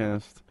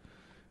podcast,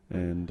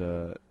 and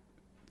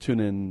tune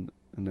in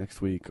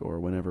next week or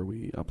whenever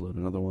we upload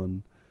another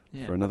one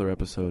Yeah. for another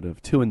episode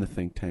of Two in the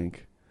Think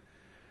Tank.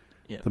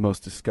 Yeah. The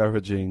most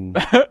discouraging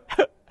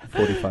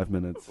 45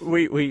 minutes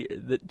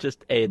That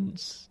just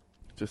ends.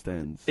 just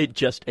ends It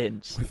just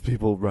ends. with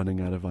people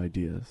running out of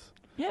ideas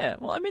Yeah,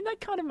 well, I mean,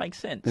 that kind of makes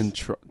sense. and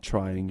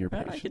trying your Right?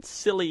 Like, patience. it's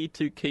silly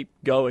to keep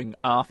going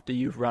after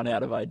you've run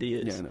out of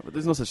ideas. Yeah, no, but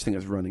there's no such thing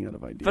as running out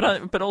of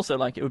ideas. But also,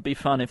 like, it would be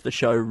fun if the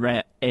show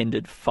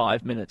ended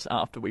 5 minutes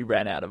after we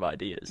ran out of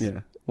ideas. Yeah.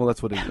 Well,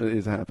 that's what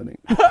is happening.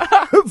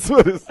 That's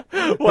what is.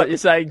 What, you're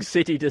saying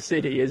city to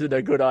city isn't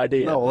a good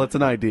idea? No, well, it's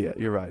an idea.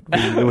 You're right.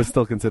 It was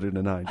still considered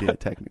an idea,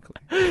 technically.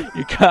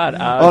 You can't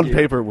On argue.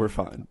 paper, we're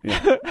fine.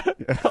 Yeah.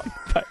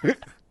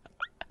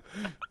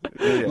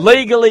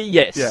 Legally,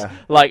 yes. Yeah.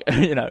 Like,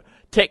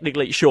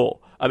 technically, sure.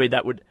 I mean,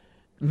 that would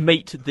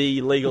meet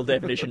the legal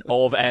definition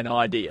of an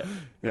idea.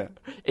 Yeah.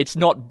 It's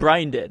not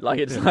brain dead. Like,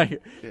 it's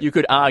like you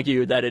could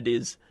argue that it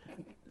is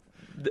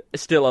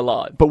still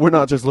alive. But we're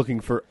not just looking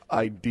for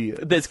ideas.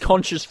 There's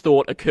conscious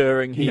thought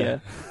occurring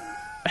here.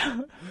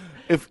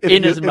 If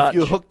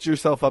you hooked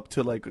yourself up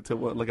to like a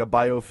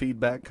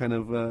biofeedback kind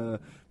of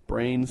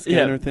brain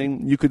scanner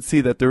thing, you could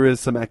see that there is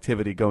some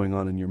activity going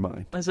on in your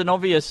mind. There's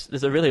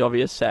a really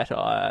obvious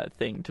satire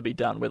thing to be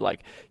done with,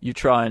 like, you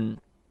try and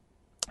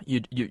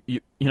you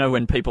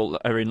when people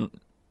are in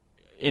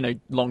a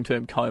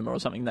long-term coma or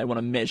something, they want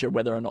to measure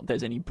whether or not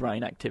there's any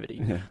brain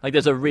activity. Yeah. Like,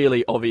 there's a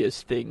really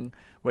obvious thing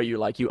where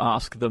you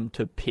ask them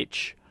to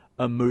pitch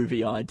a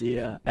movie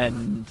idea,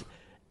 and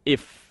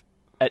if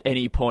at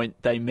any point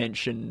they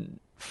mention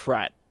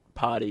frat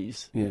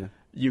parties,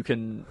 you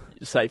can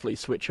safely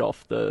switch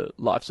off the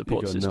life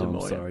support system. No,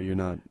 sorry, you're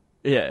not.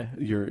 Yeah,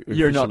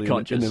 you're not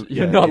conscious.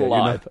 You're not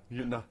alive.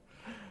 You're not.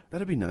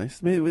 That'd be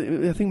nice.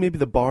 I think maybe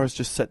the bar is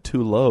just set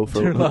too low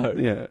for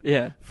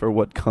for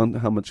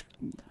how much.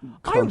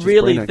 I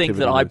really think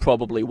that I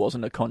probably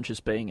wasn't a conscious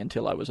being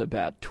until I was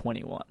about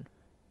 21.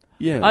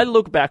 Yeah, I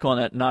look back on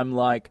it and I'm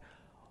like,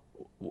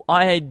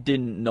 I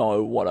didn't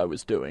know what I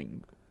was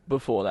doing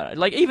before that.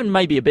 Like, even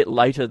maybe a bit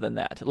later than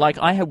that. Like,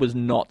 I was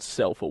not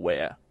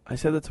self-aware. I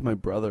said that to my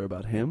brother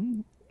about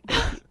him.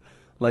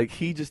 Like,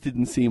 he just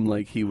didn't seem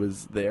like he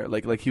was there.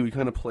 Like he would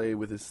kind of play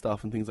with his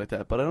stuff and things like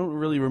that. But I don't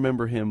really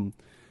remember him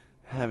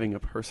having a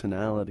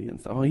personality and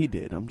stuff. Oh, he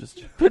did.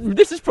 But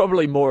this is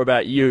probably more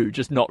about you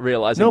just not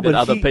realizing that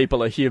other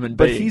people are human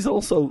beings. But he's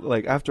also,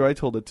 like, after I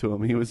told it to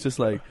him, he was just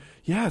like,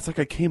 yeah, it's like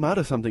I came out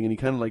of something, and he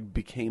kind of, like,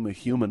 became a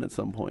human at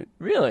some point.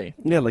 Really?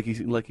 Yeah, he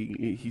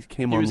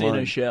came online. He was in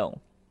a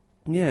shell.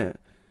 Yeah.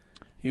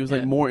 He was,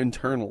 like, more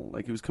internal.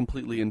 Like, he was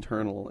completely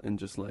internal and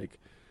just, like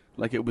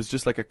it was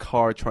just like a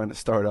car trying to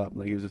start up.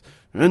 Like, he was just,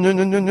 so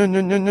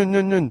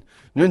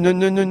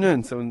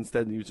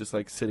instead he was just,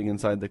 like, sitting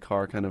inside the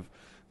car kind of,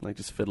 like,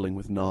 just fiddling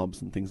with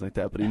knobs and things like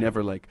that. But he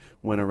never, like,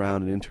 went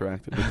around and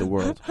interacted with the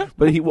world.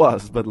 But he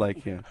was, but,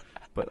 like,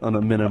 but on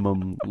a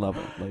minimum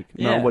level. Like,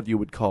 not what you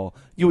would call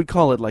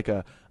it, like,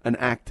 an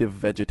active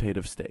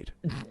vegetative state.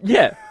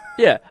 Yeah.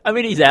 I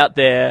mean, he's out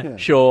there,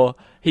 sure.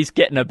 He's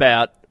getting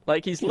about.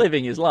 Like, he's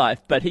living his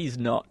life, but he's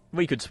not.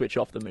 We could switch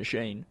off the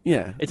machine.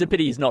 Yeah. It's a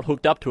pity he's not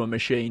hooked up to a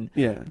machine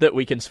that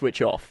we can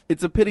switch off.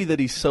 It's a pity that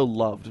he's so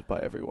loved by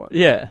everyone.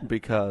 Yeah.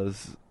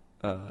 Because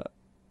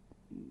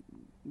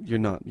you're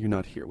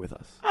not here with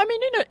us. I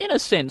mean, in a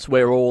sense,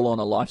 we're all on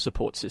a life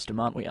support system,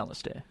 aren't we,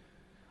 Alistair?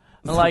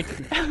 Like,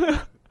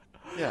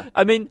 yeah.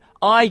 I mean,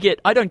 I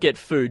don't get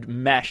food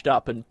mashed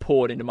up and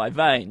poured into my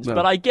veins,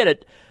 but I get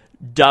it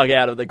dug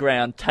out of the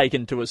ground,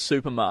 taken to a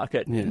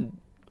supermarket, and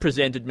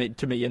presented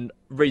to me in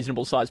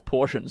reasonable sized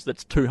portions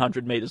that's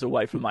 200 meters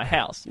away from my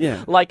house.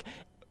 Yeah. Like,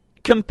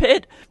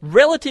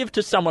 relative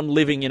to someone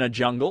living in a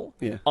jungle,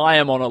 I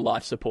am on a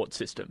life support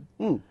system.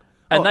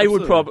 And they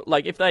would probably,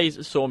 like, if they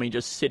saw me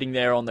just sitting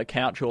there on the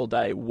couch all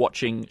day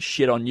watching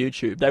shit on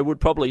YouTube, they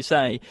would probably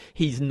say,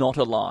 he's not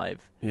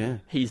alive. Yeah.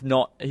 He's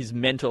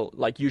mental.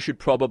 Like, you should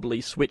probably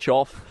switch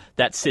off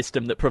that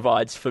system that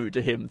provides food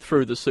to him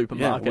through the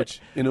supermarket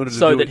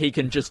so that he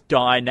can just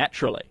die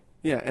naturally.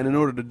 Yeah, and in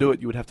order to do it,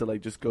 you would have to,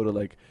 like, just go to,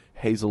 like,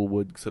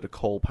 Hazelwood sort of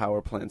coal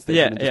power plant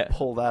station and just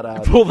pull that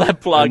out. Pull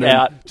that plug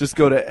out. Just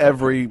go to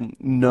every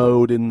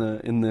node in the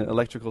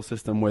electrical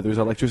system where there's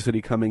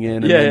electricity coming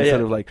in, and then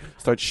sort of, like,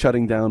 start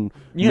shutting down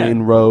main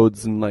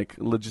roads and, like,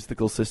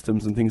 logistical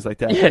systems and things like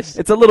that. Yes.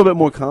 It's a little bit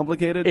more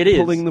complicated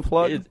pulling the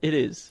plug. It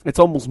is. It's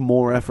almost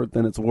more effort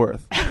than it's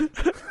worth.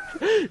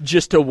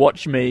 Just to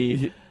watch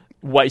me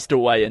waste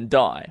away and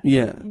die.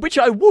 Yeah. Which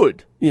I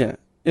would. Yeah.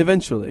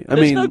 Eventually.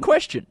 There's no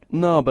question.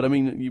 No, but I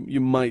mean,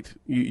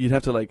 you'd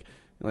have to like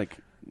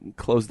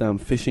close down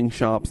fishing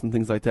shops and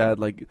things like that.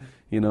 Like,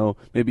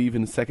 maybe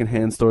even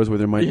secondhand stores where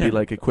there might be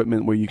like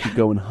equipment where you could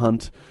go and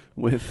hunt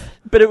with.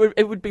 But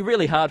it would be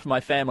really hard for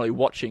my family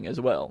watching as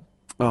well.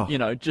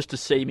 Oh, just to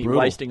see me brutal.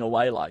 wasting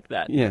away like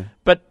that. Yeah.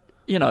 But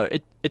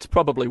it's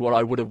probably what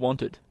I would have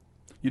wanted.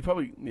 You'd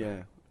probably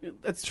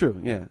that's true.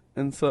 Yeah,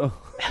 and so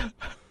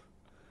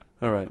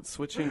all right,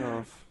 switching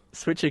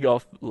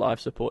off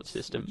life support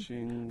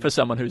system for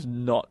someone who's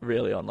not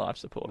really on life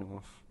support.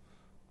 Off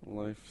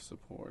life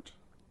support.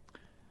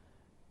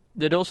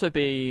 There'd also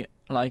be,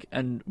 like,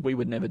 and we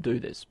would never do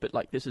this, but,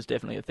 like, this is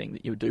definitely a thing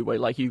that you would do where,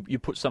 like, you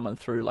put someone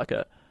through, like,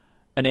 an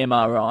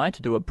MRI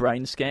to do a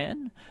brain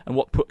scan, and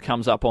what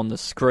comes up on the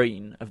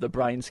screen of the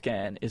brain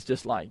scan is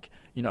just, like,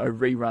 a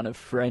rerun of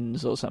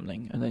Friends or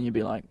something, and then you'd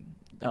be like,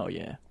 oh,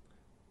 yeah.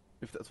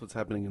 If that's what's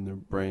happening in their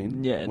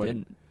brain? Yeah.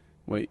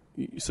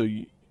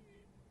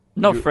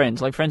 Not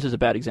Friends. Like, Friends is a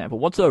bad example.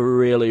 What's a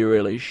really,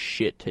 really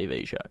shit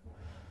TV show?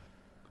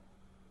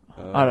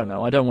 I don't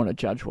know. I don't want to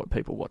judge what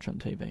people watch on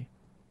TV.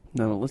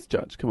 No, let's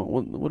judge. Come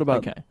on. What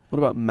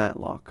about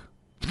Matlock?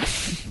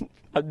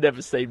 I've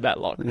never seen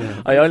Matlock.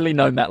 Yeah. I only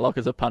know Matlock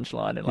as a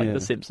punchline in, like, The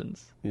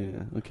Simpsons.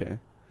 Yeah, okay.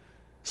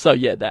 So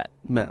yeah, that.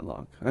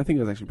 Matlock. I think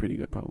it was actually pretty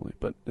good, probably,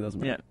 but it doesn't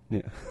matter.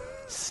 Yeah.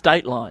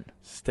 State Line.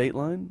 State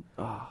Line?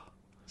 Oh.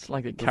 It's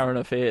like the current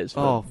affairs.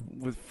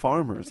 With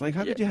farmers. Like,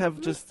 how could you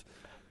have just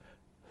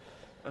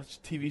a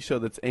TV show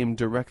that's aimed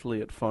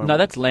directly at farmers? No,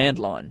 that's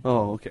Landline.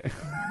 Oh, okay.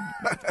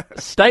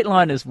 State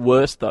Line is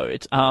worse, though.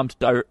 It's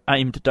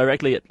aimed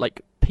directly at,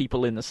 like,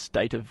 people in the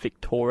state of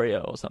Victoria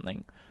or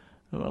something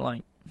who are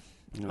like,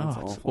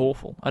 it's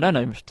awful. I don't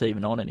know if it's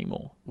even on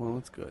anymore. Well,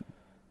 that's good.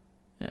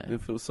 Yeah.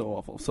 It feels so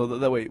awful. So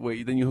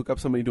wait, then you hook up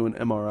somebody doing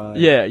MRI.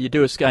 Yeah, you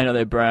do a scan of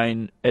their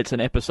brain. It's an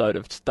episode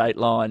of State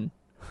Line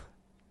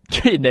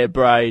in their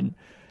brain.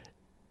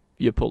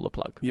 You pull the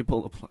plug.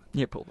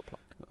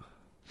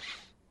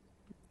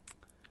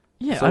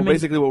 Yeah, so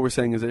basically what we're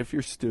saying is that if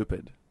you're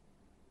stupid...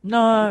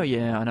 No,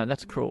 yeah, I know,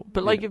 that's cruel.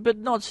 But, like, but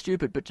not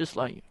stupid, but just,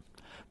 like...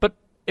 But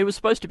it was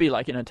supposed to be,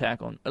 like, an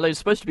attack on... It was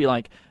supposed to be,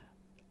 like,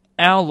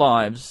 our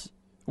lives...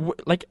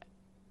 Like,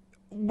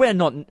 we're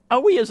not...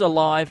 Are we as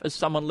alive as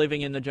someone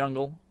living in the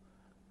jungle?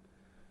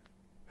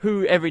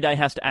 Who every day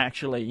has to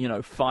actually, you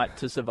know, fight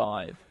to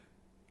survive?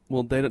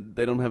 Well, they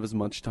don't have as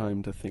much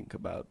time to think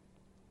about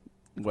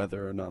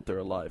whether or not they're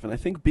alive. And I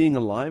think being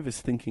alive is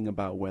thinking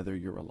about whether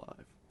you're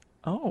alive.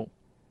 Oh.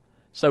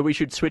 So we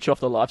should switch off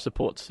the life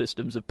support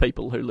systems of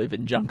people who live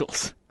in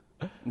jungles.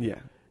 Yeah.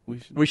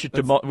 We should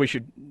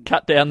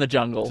cut down the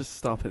jungle. Just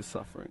stop his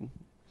suffering.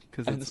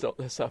 And stop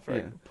their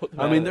suffering.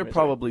 Yeah. I mean, they're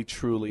probably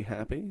truly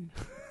happy.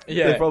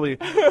 Yeah. They're probably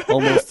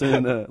almost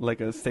in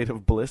a state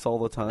of bliss all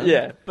the time.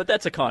 Yeah, but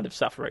that's a kind of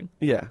suffering.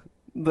 Yeah.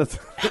 That's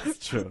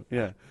true.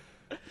 Yeah.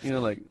 You know,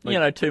 like you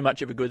know, too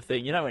much of a good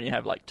thing. You know, when you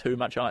have like too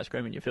much ice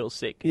cream and you feel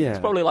sick. Yeah. It's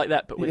probably like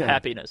that, but with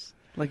happiness.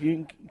 Like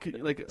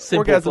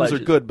Simple orgasms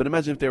pleasures. are good, but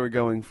imagine if they were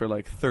going for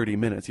like 30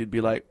 minutes. You'd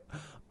be like,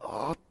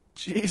 "Oh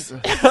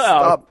Jesus,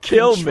 stop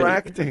kill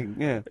contracting."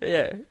 Me.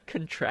 Yeah,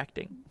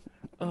 contracting.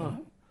 Oh,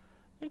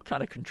 what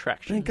kind of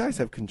contraction? I think guys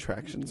have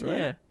contractions,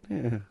 right?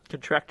 Yeah.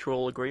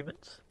 Contractual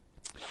agreements.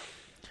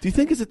 Do you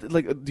think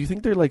Do you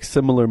think they're like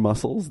similar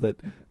muscles that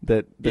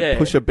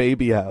push a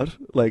baby out,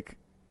 like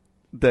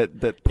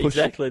that push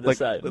exactly the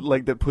same,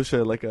 like that push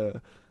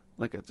a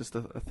just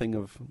a thing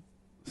of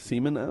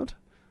semen out?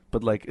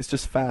 But, like, it's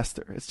just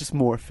faster. It's just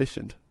more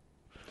efficient.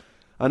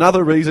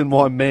 Another reason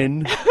why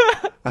men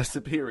are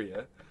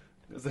superior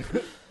is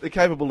they're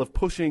capable of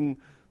pushing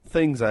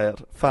things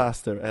out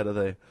faster out of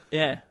their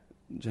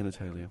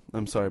genitalia.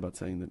 I'm sorry about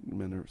saying that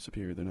men are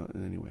superior. They're not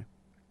in any way.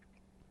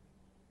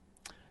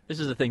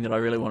 This is the thing that I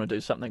really want to do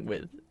something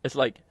with. It's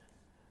like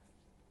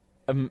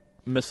a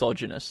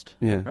misogynist,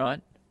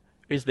 right?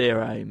 Is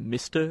there a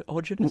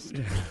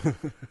Mr-ogynist?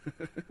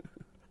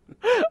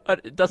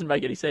 It doesn't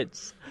make any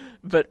sense,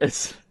 but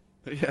it's...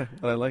 Yeah,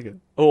 I like it.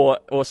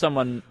 Or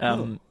someone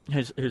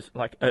who's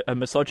like a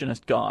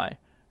misogynist guy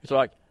who's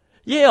like,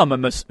 yeah, I'm a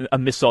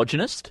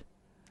misogynist.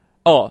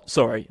 Oh,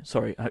 sorry,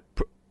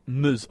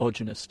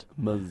 misogynist.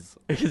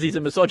 Because he's a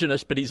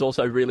misogynist, but he's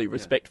also really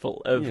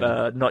respectful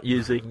of not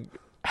using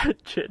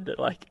gender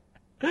like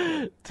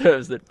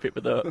terms that fit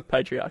with the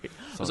patriarchy.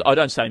 So I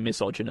don't say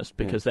misogynist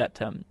because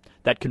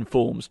that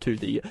conforms to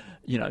the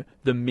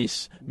the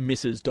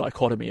Mrs.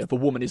 dichotomy of a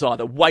woman is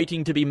either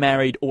waiting to be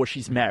married or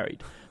she's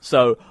married.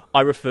 So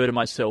I refer to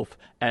myself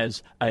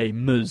as a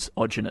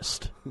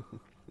misogynist.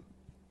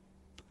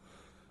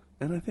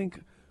 And I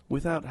think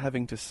without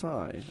having to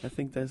sigh, I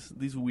think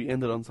we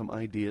ended on some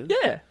ideas.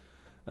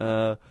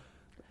 Yeah.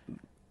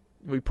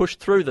 We pushed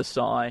through the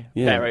sigh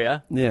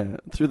barrier. Yeah,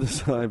 through the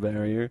sigh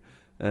barrier.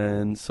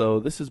 And so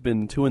this has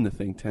been Two in the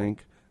Think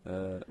Tank.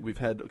 We've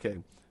had,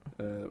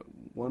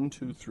 1,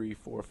 2, 3,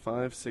 4,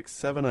 5, 6,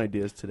 7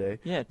 ideas today.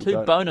 Yeah, two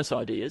bonus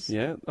ideas.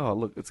 Yeah. Oh,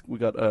 look, we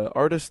got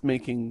artist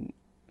making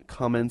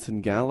comments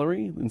in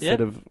gallery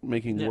instead of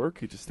making work.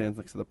 He just stands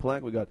next to the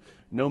plaque. We got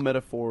no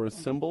metaphor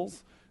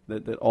symbols,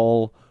 that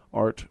all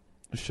art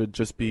should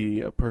just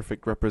be a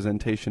perfect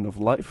representation of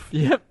life.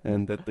 Yep.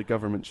 And that the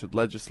government should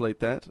legislate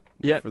that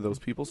for those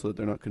people so that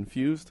they're not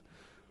confused.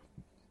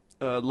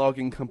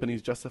 Logging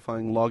companies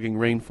justifying logging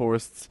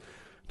rainforests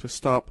to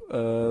stop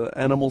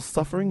animals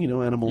suffering,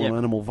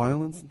 animal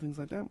violence and things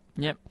like that.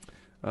 Yep.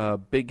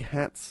 Big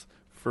hats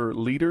for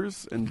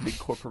leaders and big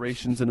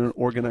corporations and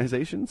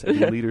organizations.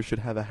 Every leader should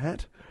have a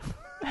hat.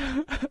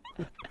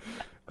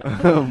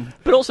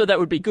 But also that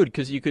would be good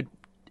because you could,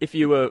 if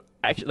they were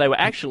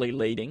actually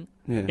leading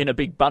in a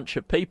big bunch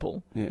of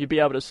people, you'd be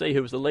able to see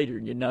who was the leader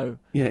and you'd know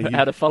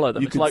how to follow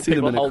them. It's like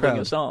people holding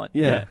a sign.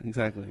 Yeah,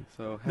 exactly.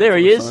 So there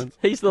he is. Signs.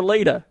 He's the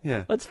leader.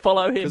 Yeah. Let's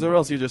follow him. Because or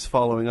else you're just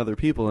following other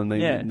people and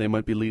they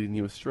might be leading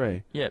you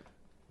astray. Yep.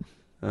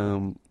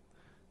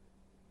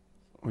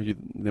 Or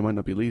they might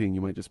not be leading, you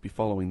might just be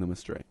following them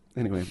astray.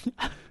 Anyway,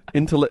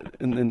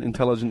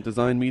 intelligent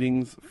design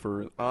meetings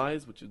for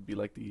eyes, which would be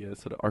like the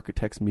sort of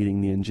architects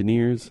meeting the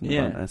engineers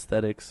about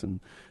aesthetics and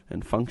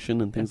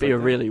function and things like that. It'd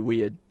be a really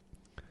weird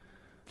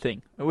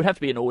thing. It would have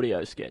to be an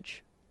audio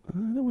sketch.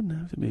 That wouldn't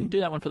have to be. You could do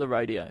that one for the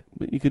radio.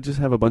 But you could just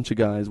have a bunch of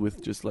guys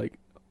with just like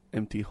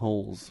empty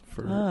holes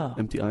for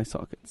empty eye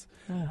sockets.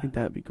 I think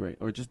that'd be great.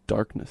 Or just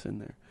darkness in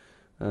there.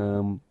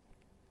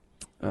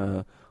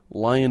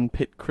 lion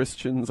pit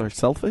Christians are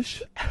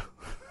selfish.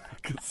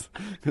 Because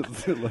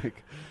they're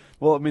like,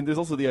 well, I mean, there's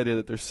also the idea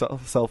that they're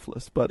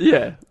selfless, but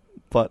Yeah.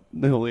 but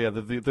no, yeah,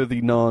 they're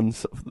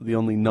the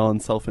only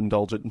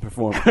non-self-indulgent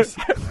performers.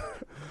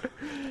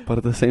 But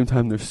at the same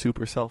time, they're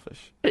super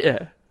selfish.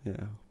 Yeah.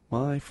 Yeah,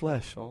 my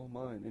flesh, all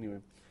mine. Anyway,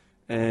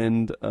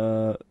 and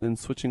then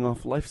switching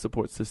off life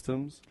support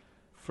systems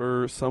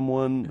for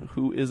someone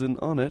who isn't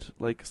on it,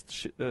 like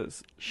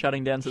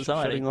Shutting down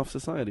society. shutting off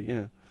society.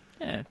 Yeah,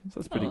 Yeah. so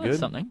that's pretty Oh, good. that's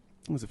something.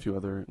 There's a few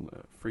other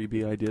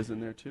freebie ideas in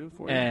there too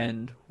for you.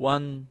 And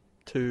 1,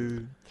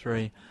 2,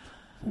 3.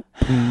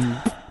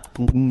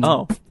 Mm.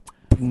 Oh.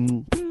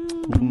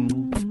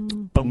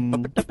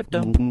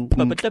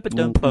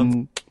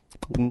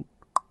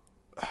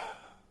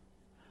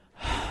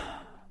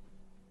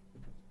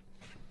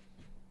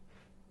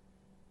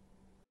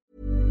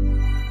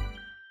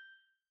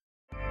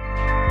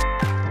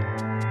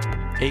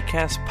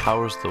 Acast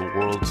powers the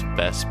world's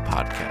best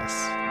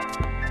podcasts.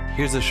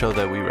 Here's a show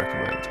that we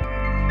recommend.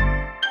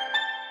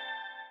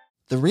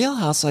 The Real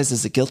Housewives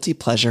is a guilty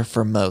pleasure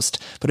for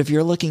most, but if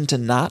you're looking to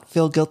not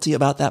feel guilty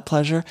about that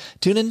pleasure,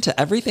 tune in to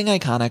Everything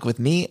Iconic with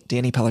me,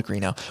 Danny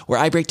Pellegrino, where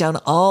I break down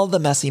all the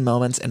messy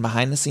moments and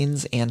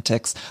behind-the-scenes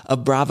antics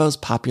of Bravo's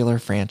popular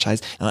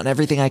franchise. And on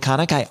Everything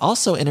Iconic, I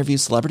also interview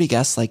celebrity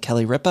guests like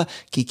Kelly Ripa,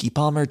 Keke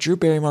Palmer, Drew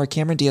Barrymore,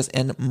 Cameron Diaz,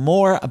 and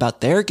more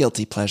about their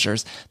guilty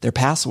pleasures, their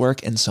past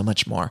work, and so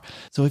much more.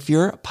 So if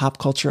you're pop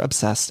culture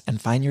obsessed and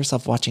find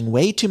yourself watching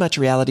way too much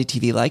reality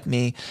TV like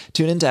me,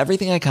 tune into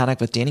Everything Iconic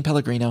with Danny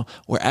Pellegrino,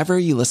 wherever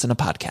you listen to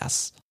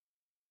podcasts.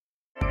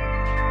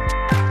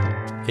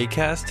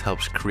 Acast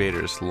helps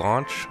creators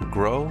launch,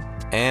 grow,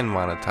 and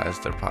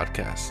monetize their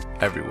podcasts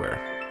everywhere.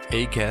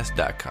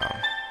 Acast.com.